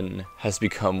 11 has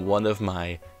become one of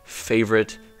my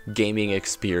favorite gaming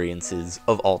experiences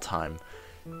of all time.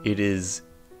 It is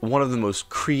one of the most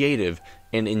creative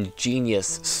and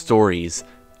ingenious stories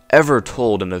ever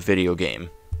told in a video game.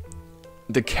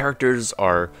 The characters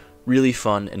are really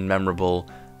fun and memorable,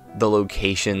 the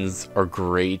locations are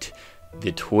great,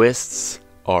 the twists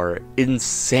are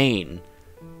insane,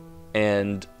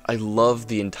 and I love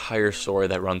the entire story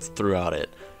that runs throughout it.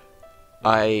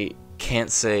 I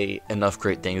can't say enough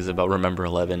great things about Remember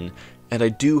 11, and I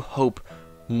do hope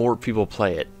more people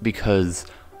play it, because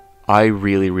I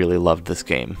really, really loved this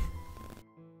game.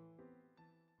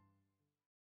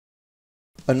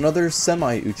 Another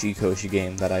semi-Uchikoshi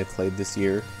game that I played this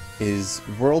year is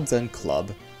World's End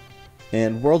Club.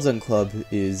 And World's End Club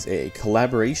is a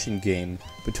collaboration game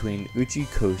between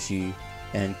Uchikoshi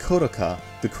and Kotoka,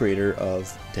 the creator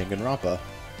of Danganronpa.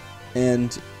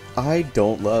 And I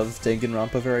don't love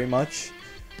Danganronpa very much,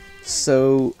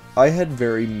 so I had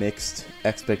very mixed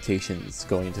expectations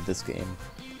going into this game.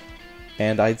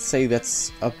 And I'd say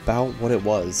that's about what it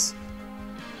was.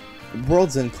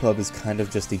 World's End Club is kind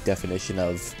of just the definition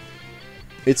of,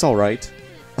 it's alright.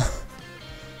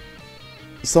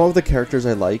 Some of the characters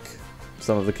I like,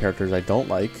 some of the characters I don't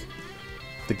like.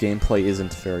 The gameplay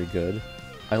isn't very good.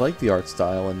 I like the art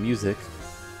style and music.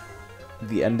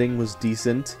 The ending was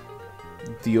decent.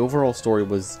 The overall story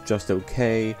was just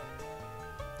okay.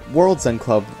 World's End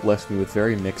Club left me with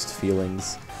very mixed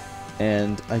feelings,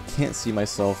 and I can't see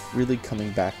myself really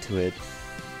coming back to it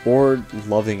or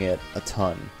loving it a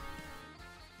ton.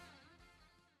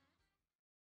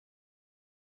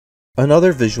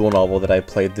 Another visual novel that I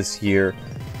played this year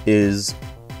is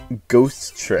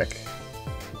Ghost Trick.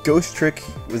 Ghost Trick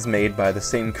was made by the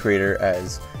same creator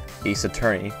as Ace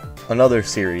Attorney, another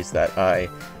series that I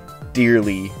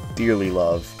dearly, dearly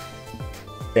love.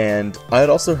 And I had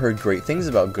also heard great things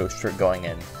about Ghost Trick going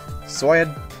in, so I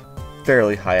had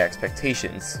fairly high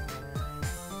expectations.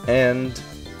 And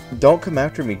don't come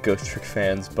after me, Ghost Trick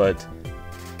fans, but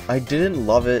I didn't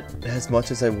love it as much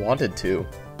as I wanted to.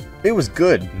 It was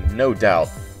good, no doubt,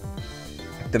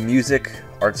 The music,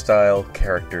 art style,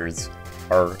 characters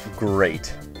are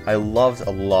great. I loved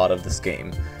a lot of this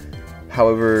game.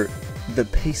 However, the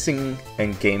pacing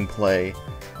and gameplay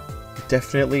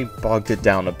definitely bogged it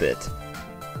down a bit.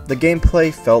 The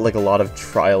gameplay felt like a lot of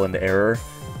trial and error,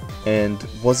 and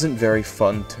wasn't very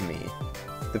fun to me.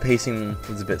 The pacing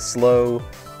was a bit slow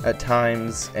at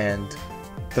times, and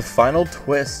the final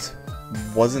twist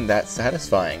wasn't that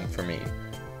satisfying for me.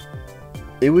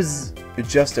 It was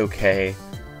just okay.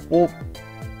 Well,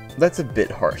 that's a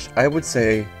bit harsh. I would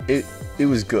say it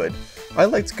was good. I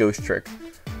liked Ghost Trick,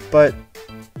 but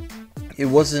it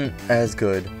wasn't as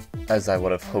good as I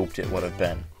would have hoped it would have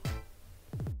been.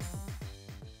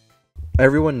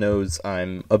 Everyone knows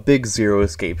I'm a big Zero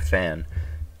Escape fan,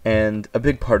 and a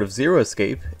big part of Zero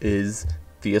Escape is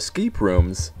the escape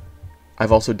rooms.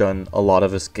 I've also done a lot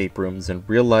of escape rooms in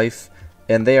real life,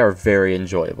 and they are very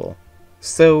enjoyable.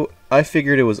 So I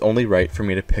figured it was only right for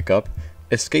me to pick up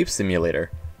Escape Simulator,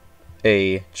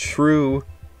 a true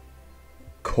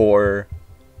core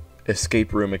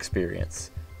escape room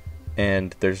experience.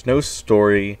 And there's no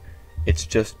story, it's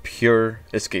just pure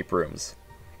escape rooms.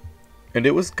 And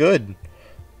it was good.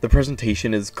 The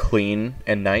presentation is clean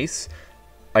and nice.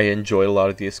 I enjoy a lot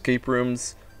of the escape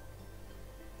rooms,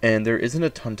 and there isn't a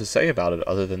ton to say about it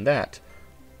other than that.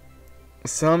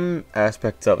 Some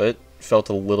aspects of it felt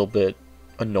a little bit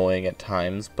annoying at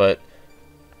times, but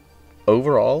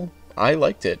overall, I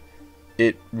liked it.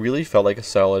 It really felt like a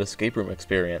solid escape room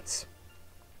experience.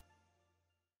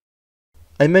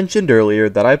 I mentioned earlier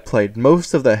that I played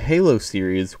most of the Halo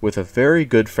series with a very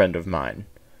good friend of mine.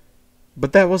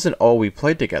 But that wasn't all we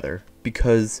played together,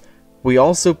 because we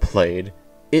also played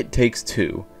It Takes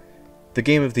Two, the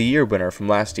Game of the Year winner from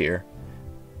last year,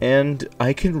 and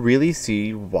I can really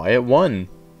see why it won.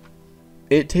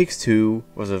 It Takes Two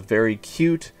was a very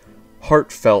cute,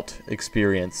 heartfelt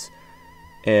experience,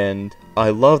 and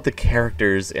I loved the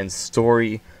characters and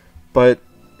story, but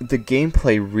the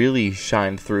gameplay really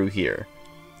shined through here.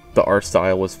 The art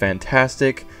style was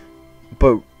fantastic,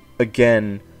 but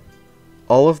again,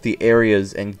 all of the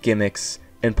areas and gimmicks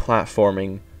and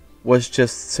platforming was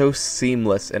just so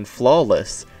seamless and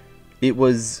flawless. It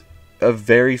was a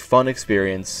very fun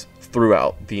experience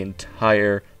throughout the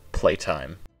entire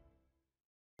playtime.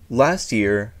 Last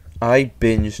year, I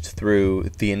binged through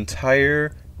the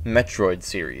entire Metroid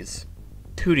series.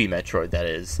 2D Metroid, that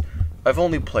is. I've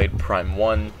only played Prime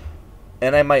 1,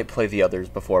 and I might play the others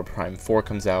before Prime 4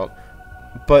 comes out,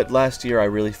 but last year I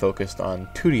really focused on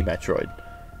 2D Metroid.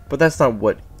 But that's not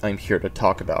what I'm here to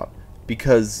talk about,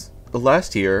 because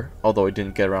last year, although I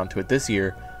didn't get around to it this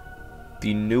year,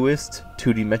 the newest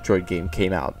 2D Metroid game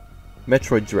came out,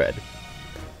 Metroid Dread.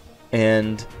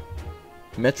 And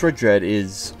Metroid Dread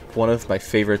is one of my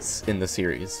favorites in the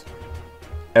series.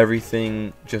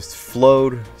 Everything just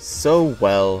flowed so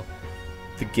well,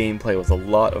 the gameplay was a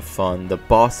lot of fun, the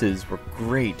bosses were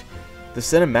great, the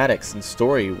cinematics and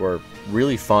story were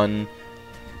really fun,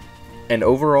 and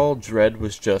overall, Dread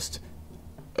was just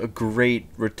a great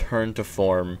return to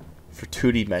form for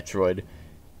 2D Metroid,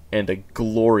 and a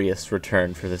glorious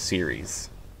return for the series.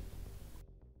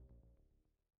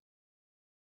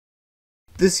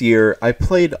 This year, I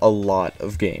played a lot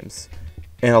of games,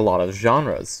 and a lot of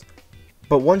genres.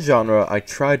 But one genre I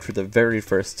tried for the very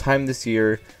first time this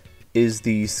year is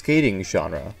the skating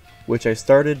genre, which I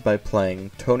started by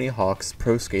playing Tony Hawk's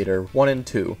Pro Skater 1 and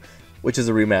 2, which is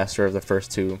a remaster of the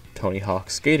first two Tony Hawk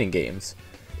skating games.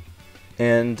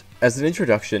 And as an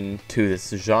introduction to this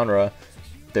genre,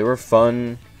 they were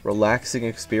fun, relaxing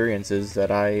experiences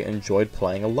that I enjoyed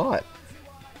playing a lot.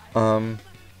 I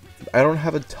don't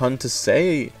have a ton to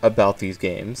say about these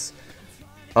games,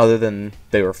 other than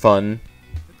they were fun.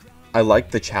 I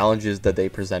liked the challenges that they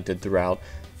presented throughout.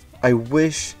 I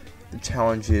wish the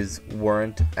challenges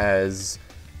weren't as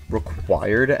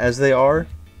required as they are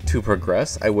to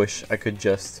progress. I wish I could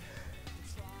just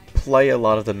play a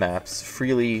lot of the maps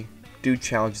freely, do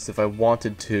challenges if I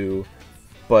wanted to,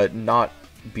 but not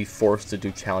be forced to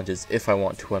do challenges if I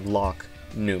want to unlock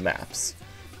new maps.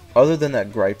 Other than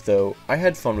that gripe though, I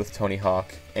had fun with Tony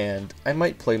Hawk, and I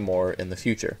might play more in the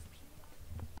future.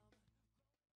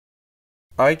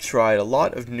 I tried a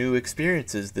lot of new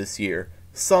experiences this year,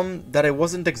 some that I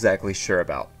wasn't exactly sure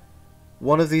about.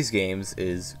 One of these games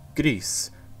is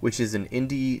Gris, which is an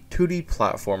indie 2D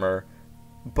platformer,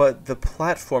 but the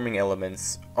platforming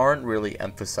elements aren't really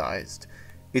emphasized.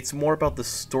 It's more about the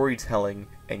storytelling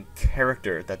and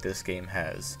character that this game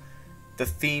has. The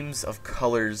themes of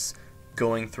colors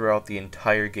going throughout the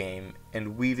entire game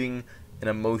and weaving an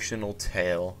emotional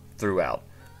tale throughout.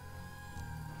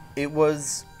 It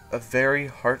was a very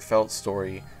heartfelt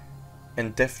story,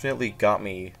 and definitely got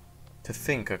me to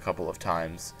think a couple of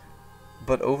times.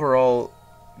 But overall,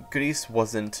 Grease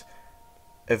wasn't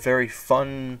a very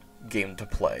fun game to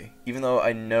play, even though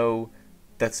I know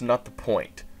that's not the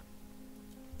point.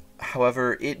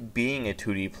 However, it being a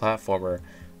 2D platformer,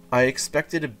 I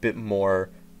expected a bit more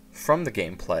from the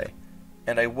gameplay,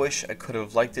 and I wish I could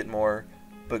have liked it more,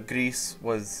 but Grease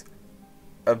was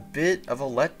a bit of a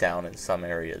letdown in some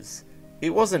areas.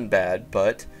 It wasn't bad,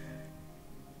 but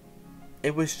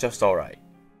it was just alright.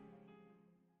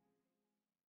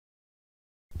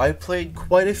 I played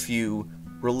quite a few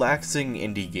relaxing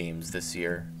indie games this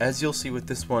year, as you'll see with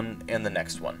this one and the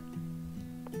next one.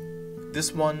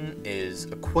 This one is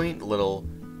a quaint little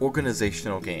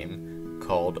organizational game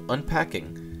called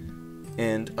Unpacking,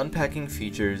 and Unpacking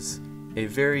features a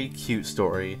very cute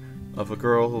story of a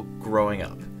girl growing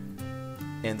up.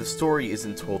 And the story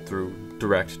isn't told through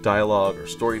direct dialogue or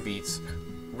story beats,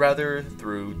 rather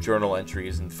through journal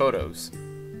entries and photos.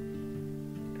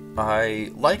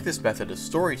 I like this method of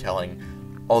storytelling,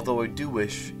 although I do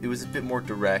wish it was a bit more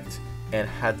direct and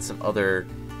had some other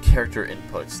character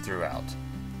inputs throughout.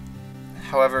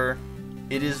 However,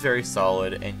 it is very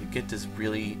solid, and you get to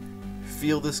really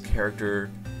feel this character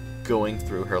going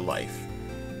through her life.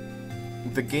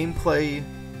 The gameplay,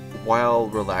 while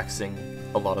relaxing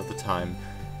a lot of the time,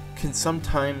 can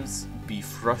sometimes be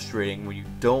frustrating when you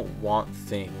don't want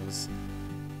things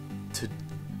to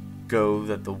go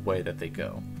the way that they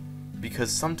go.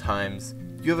 Because sometimes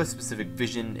you have a specific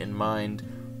vision in mind,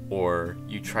 or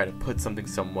you try to put something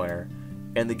somewhere,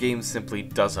 and the game simply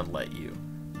doesn't let you,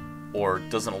 or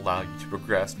doesn't allow you to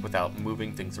progress without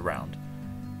moving things around.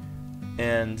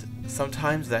 And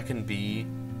sometimes that can be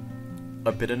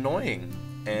a bit annoying,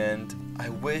 and I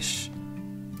wish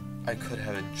I could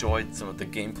have enjoyed some of the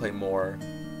gameplay more,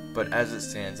 but as it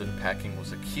stands, Unpacking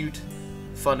was a cute,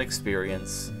 fun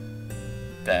experience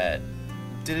that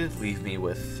didn't leave me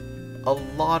with a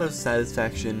lot of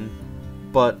satisfaction,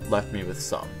 but left me with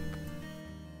some.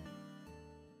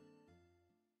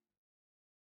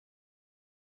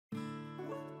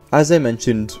 As I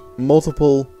mentioned,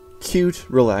 multiple cute,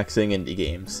 relaxing indie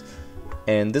games,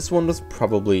 and this one was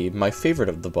probably my favorite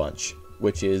of the bunch,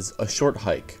 which is A Short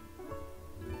Hike.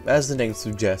 As the name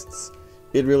suggests,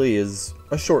 it really is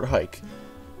a short hike.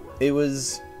 It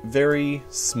was very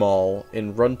small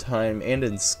in runtime and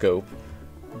in scope,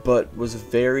 but was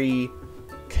very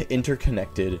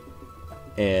interconnected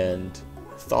and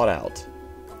thought out.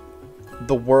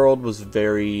 The world was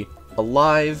very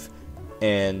alive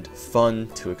and fun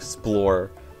to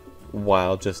explore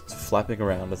while just flapping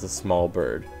around as a small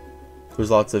bird.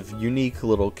 There's lots of unique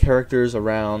little characters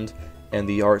around, and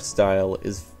the art style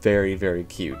is very, very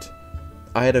cute.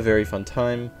 I had a very fun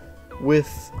time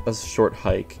with A Short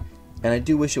Hike, and I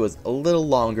do wish it was a little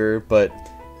longer, but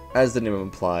as the name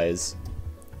implies,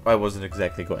 I wasn't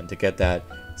exactly going to get that,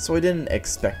 so I didn't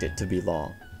expect it to be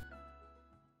long.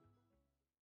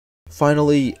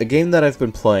 Finally, a game that I've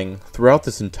been playing throughout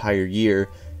this entire year,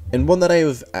 and one that I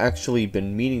have actually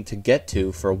been meaning to get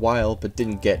to for a while but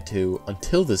didn't get to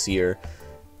until this year,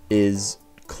 is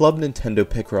Club Nintendo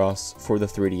Picross for the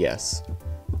 3DS.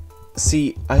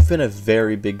 See, I've been a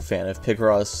very big fan of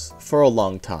Picross for a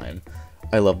long time.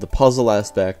 I love the puzzle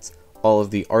aspect, all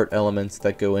of the art elements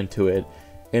that go into it,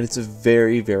 and it's a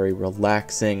very, very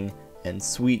relaxing and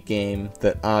sweet game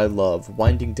that I love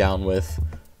winding down with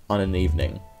on an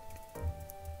evening.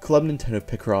 Club Nintendo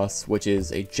Picross, which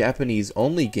is a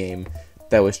Japanese-only game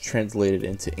that was translated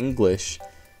into English,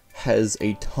 has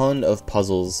a ton of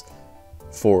puzzles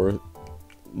for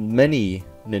many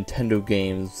Nintendo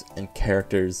games and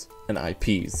characters and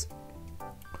IPs,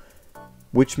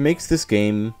 which makes this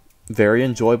game very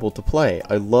enjoyable to play.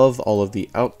 I love all of the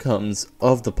outcomes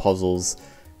of the puzzles,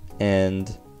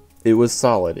 and it was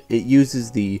solid. It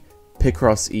uses the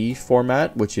Picross E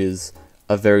format, which is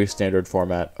a very standard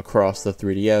format across the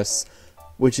 3DS,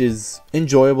 which is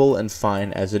enjoyable and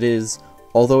fine as it is,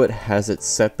 although it has its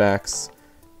setbacks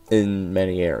in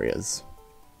many areas.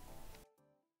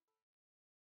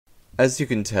 As you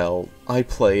can tell, I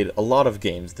played a lot of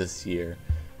games this year,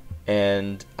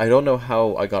 and I don't know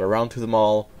how I got around to them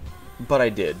all, but I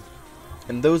did.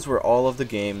 And those were all of the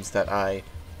games that I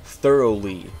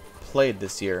thoroughly played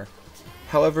this year.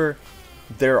 However,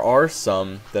 there are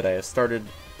some that I have started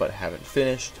but haven't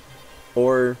finished,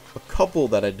 or a couple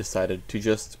that I decided to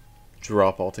just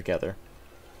drop altogether.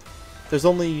 There's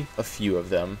only a few of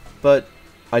them, but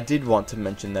I did want to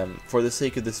mention them for the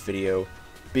sake of this video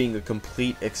being a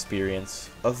complete experience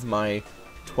of my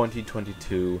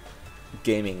 2022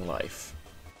 gaming life.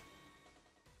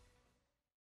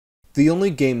 The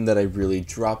only game that I really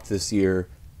dropped this year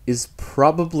is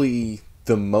probably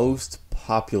the most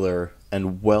popular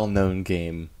and well-known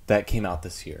game that came out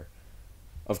this year.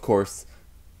 Of course,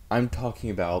 I'm talking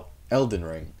about Elden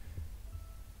Ring.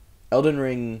 Elden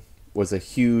Ring was a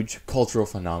huge cultural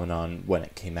phenomenon when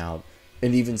it came out,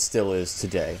 and even still is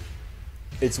today.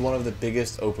 It's one of the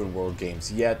biggest open world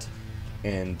games yet,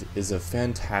 and is a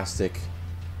fantastic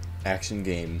action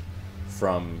game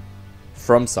from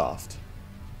FromSoft.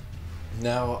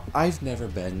 Now, I've never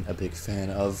been a big fan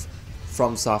of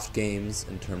FromSoft games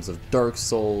in terms of Dark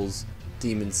Souls,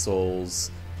 Demon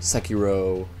Souls,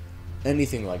 Sekiro,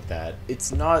 anything like that.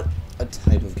 It's not a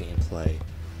type of gameplay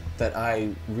that I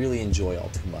really enjoy all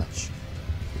too much.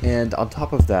 And on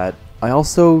top of that, I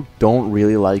also don't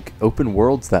really like open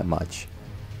worlds that much.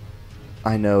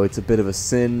 I know it's a bit of a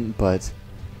sin, but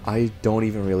I don't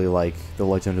even really like The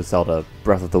Legend of Zelda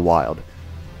Breath of the Wild.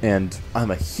 And I'm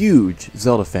a huge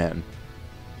Zelda fan.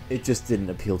 It just didn't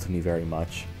appeal to me very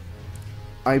much.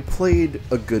 I played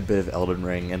a good bit of Elden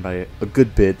Ring, and by a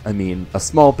good bit, I mean a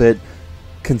small bit,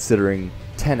 considering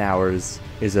 10 hours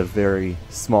is a very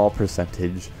small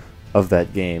percentage of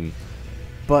that game.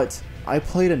 But I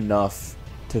played enough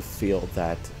to feel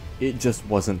that it just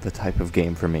wasn't the type of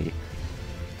game for me.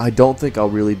 I don't think I'll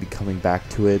really be coming back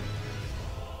to it,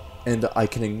 and I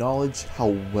can acknowledge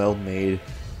how well made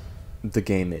the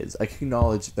game is. I can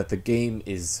acknowledge that the game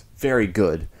is very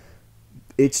good.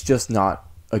 It's just not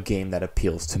a game that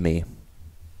appeals to me.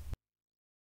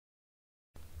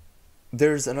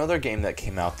 There's another game that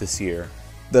came out this year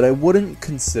that I wouldn't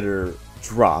consider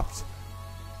dropped,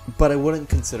 but I wouldn't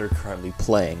consider currently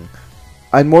playing.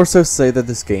 I'd more so say that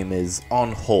this game is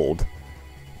on hold,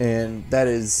 and that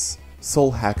is Soul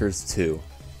Hackers 2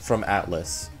 from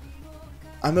Atlus.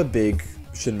 I'm a big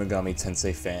Shin Megami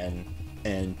Tensei fan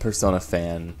and Persona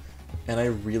fan, and I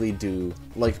really do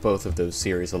like both of those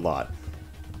series a lot.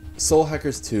 Soul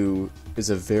Hackers 2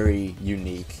 is a very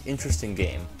unique, interesting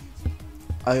game.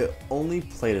 I only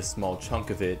played a small chunk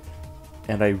of it,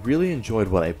 and I really enjoyed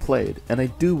what I played, and I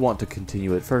do want to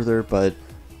continue it further, but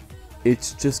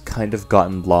it's just kind of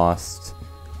gotten lost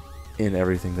in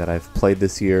everything that I've played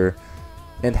this year,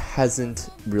 and hasn't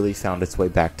really found its way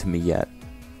back to me yet.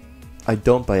 I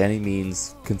don't by any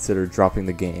means consider dropping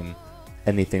the game,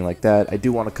 anything like that. I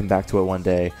do want to come back to it one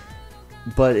day,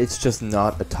 but it's just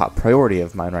not a top priority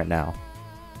of mine right now.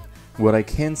 What I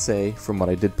can say from what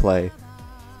I did play,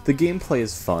 the gameplay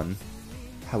is fun,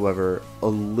 however, a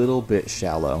little bit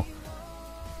shallow.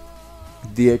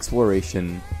 The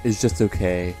exploration is just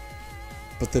okay,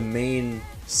 but the main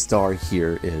star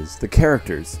here is the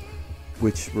characters,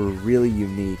 which were really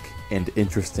unique and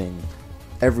interesting,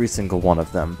 every single one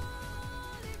of them.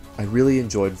 I really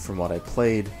enjoyed from what I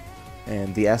played,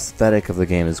 and the aesthetic of the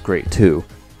game is great too.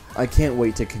 I can't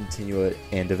wait to continue it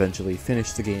and eventually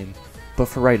finish the game, but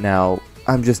for right now,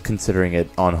 I'm just considering it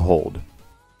on hold.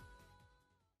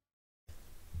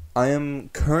 I am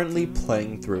currently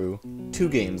playing through 2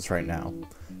 games right now.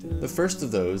 The first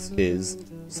of those is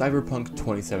Cyberpunk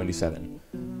 2077,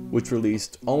 which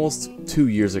released almost 2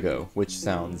 years ago, which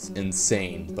sounds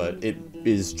insane, but it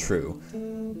is true.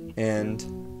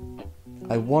 And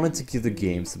I wanted to give the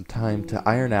game some time to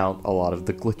iron out a lot of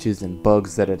the glitches and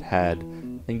bugs that it had,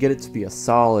 and get it to be a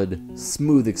solid,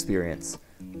 smooth experience.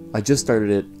 I just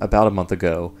started it about a month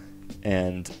ago,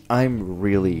 and I'm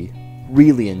really,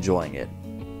 really enjoying it.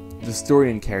 The story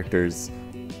and characters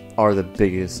are the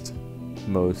biggest,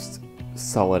 most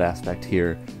solid aspect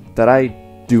here that I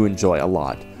do enjoy a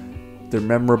lot. They're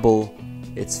memorable,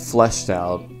 it's fleshed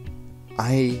out,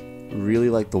 I really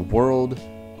like the world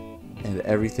and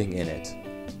everything in it.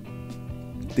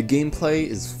 The gameplay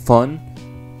is fun,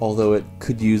 although it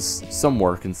could use some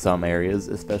work in some areas,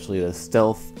 especially the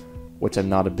stealth, which I'm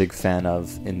not a big fan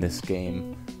of in this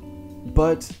game.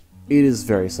 But it is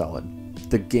very solid.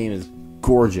 The game is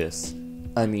gorgeous.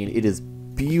 I mean, it is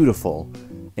beautiful,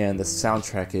 and the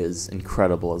soundtrack is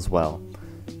incredible as well.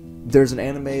 There's an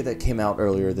anime that came out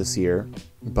earlier this year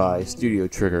by Studio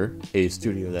Trigger, a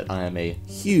studio that I am a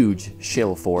huge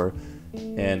shill for,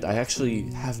 and I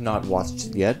actually have not watched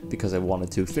it yet because I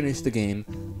wanted to finish the game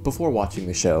before watching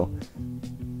the show.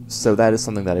 So that is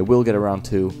something that I will get around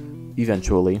to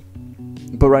eventually.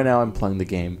 But right now I'm playing the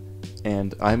game,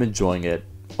 and I'm enjoying it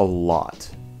a lot.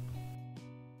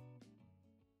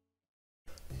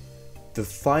 The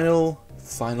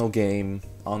final game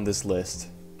on this list,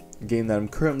 a game that I'm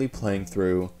currently playing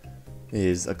through,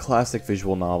 is a classic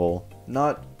visual novel.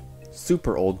 Not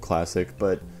super old classic,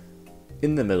 but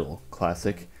in the middle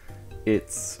classic.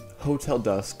 It's Hotel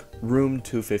Dusk Room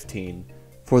 215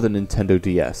 for the Nintendo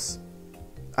DS.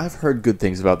 I've heard good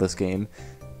things about this game,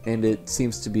 and it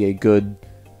seems to be a good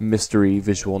mystery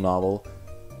visual novel,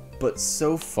 but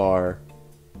so far,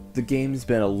 the game's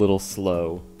been a little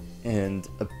slow and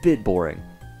a bit boring.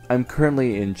 I'm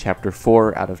currently in chapter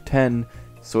 4 out of 10,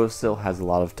 so it still has a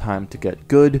lot of time to get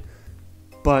good,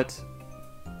 but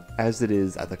as it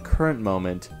is at the current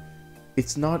moment,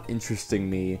 it's not interesting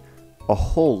me a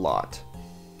whole lot.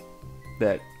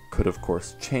 That could of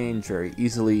course change very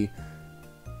easily,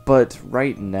 but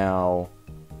right now,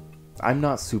 I'm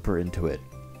not super into it.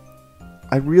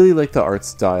 I really like the art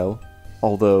style,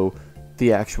 although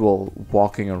the actual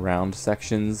walking around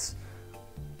sections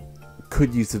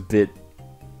could use a bit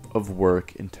of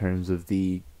work in terms of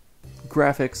the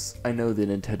graphics. I know the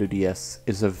Nintendo DS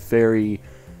is a very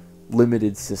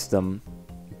limited system,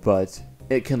 but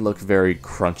it can look very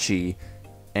crunchy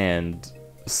and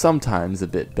sometimes a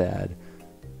bit bad.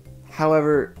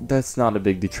 However, that's not a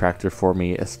big detractor for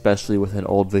me, especially with an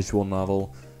old visual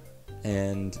novel,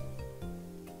 and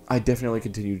I definitely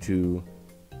continue to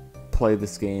play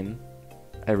this game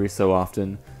every so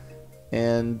often,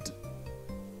 and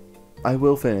I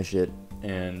will finish it,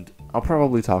 and I'll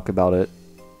probably talk about it,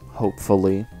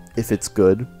 hopefully, if it's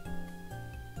good,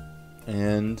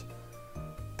 and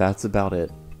that's about it.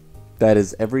 That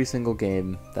is every single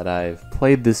game that I've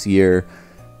played this year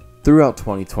throughout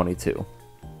 2022.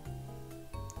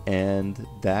 And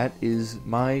that is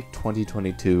my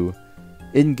 2022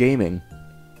 in gaming.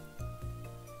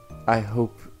 I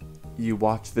hope you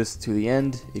watched this to the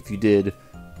end. If you did,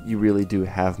 you really do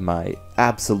have my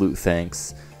absolute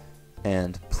thanks.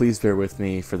 And please bear with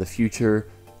me for the future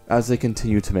as I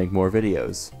continue to make more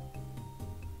videos.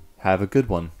 Have a good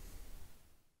one.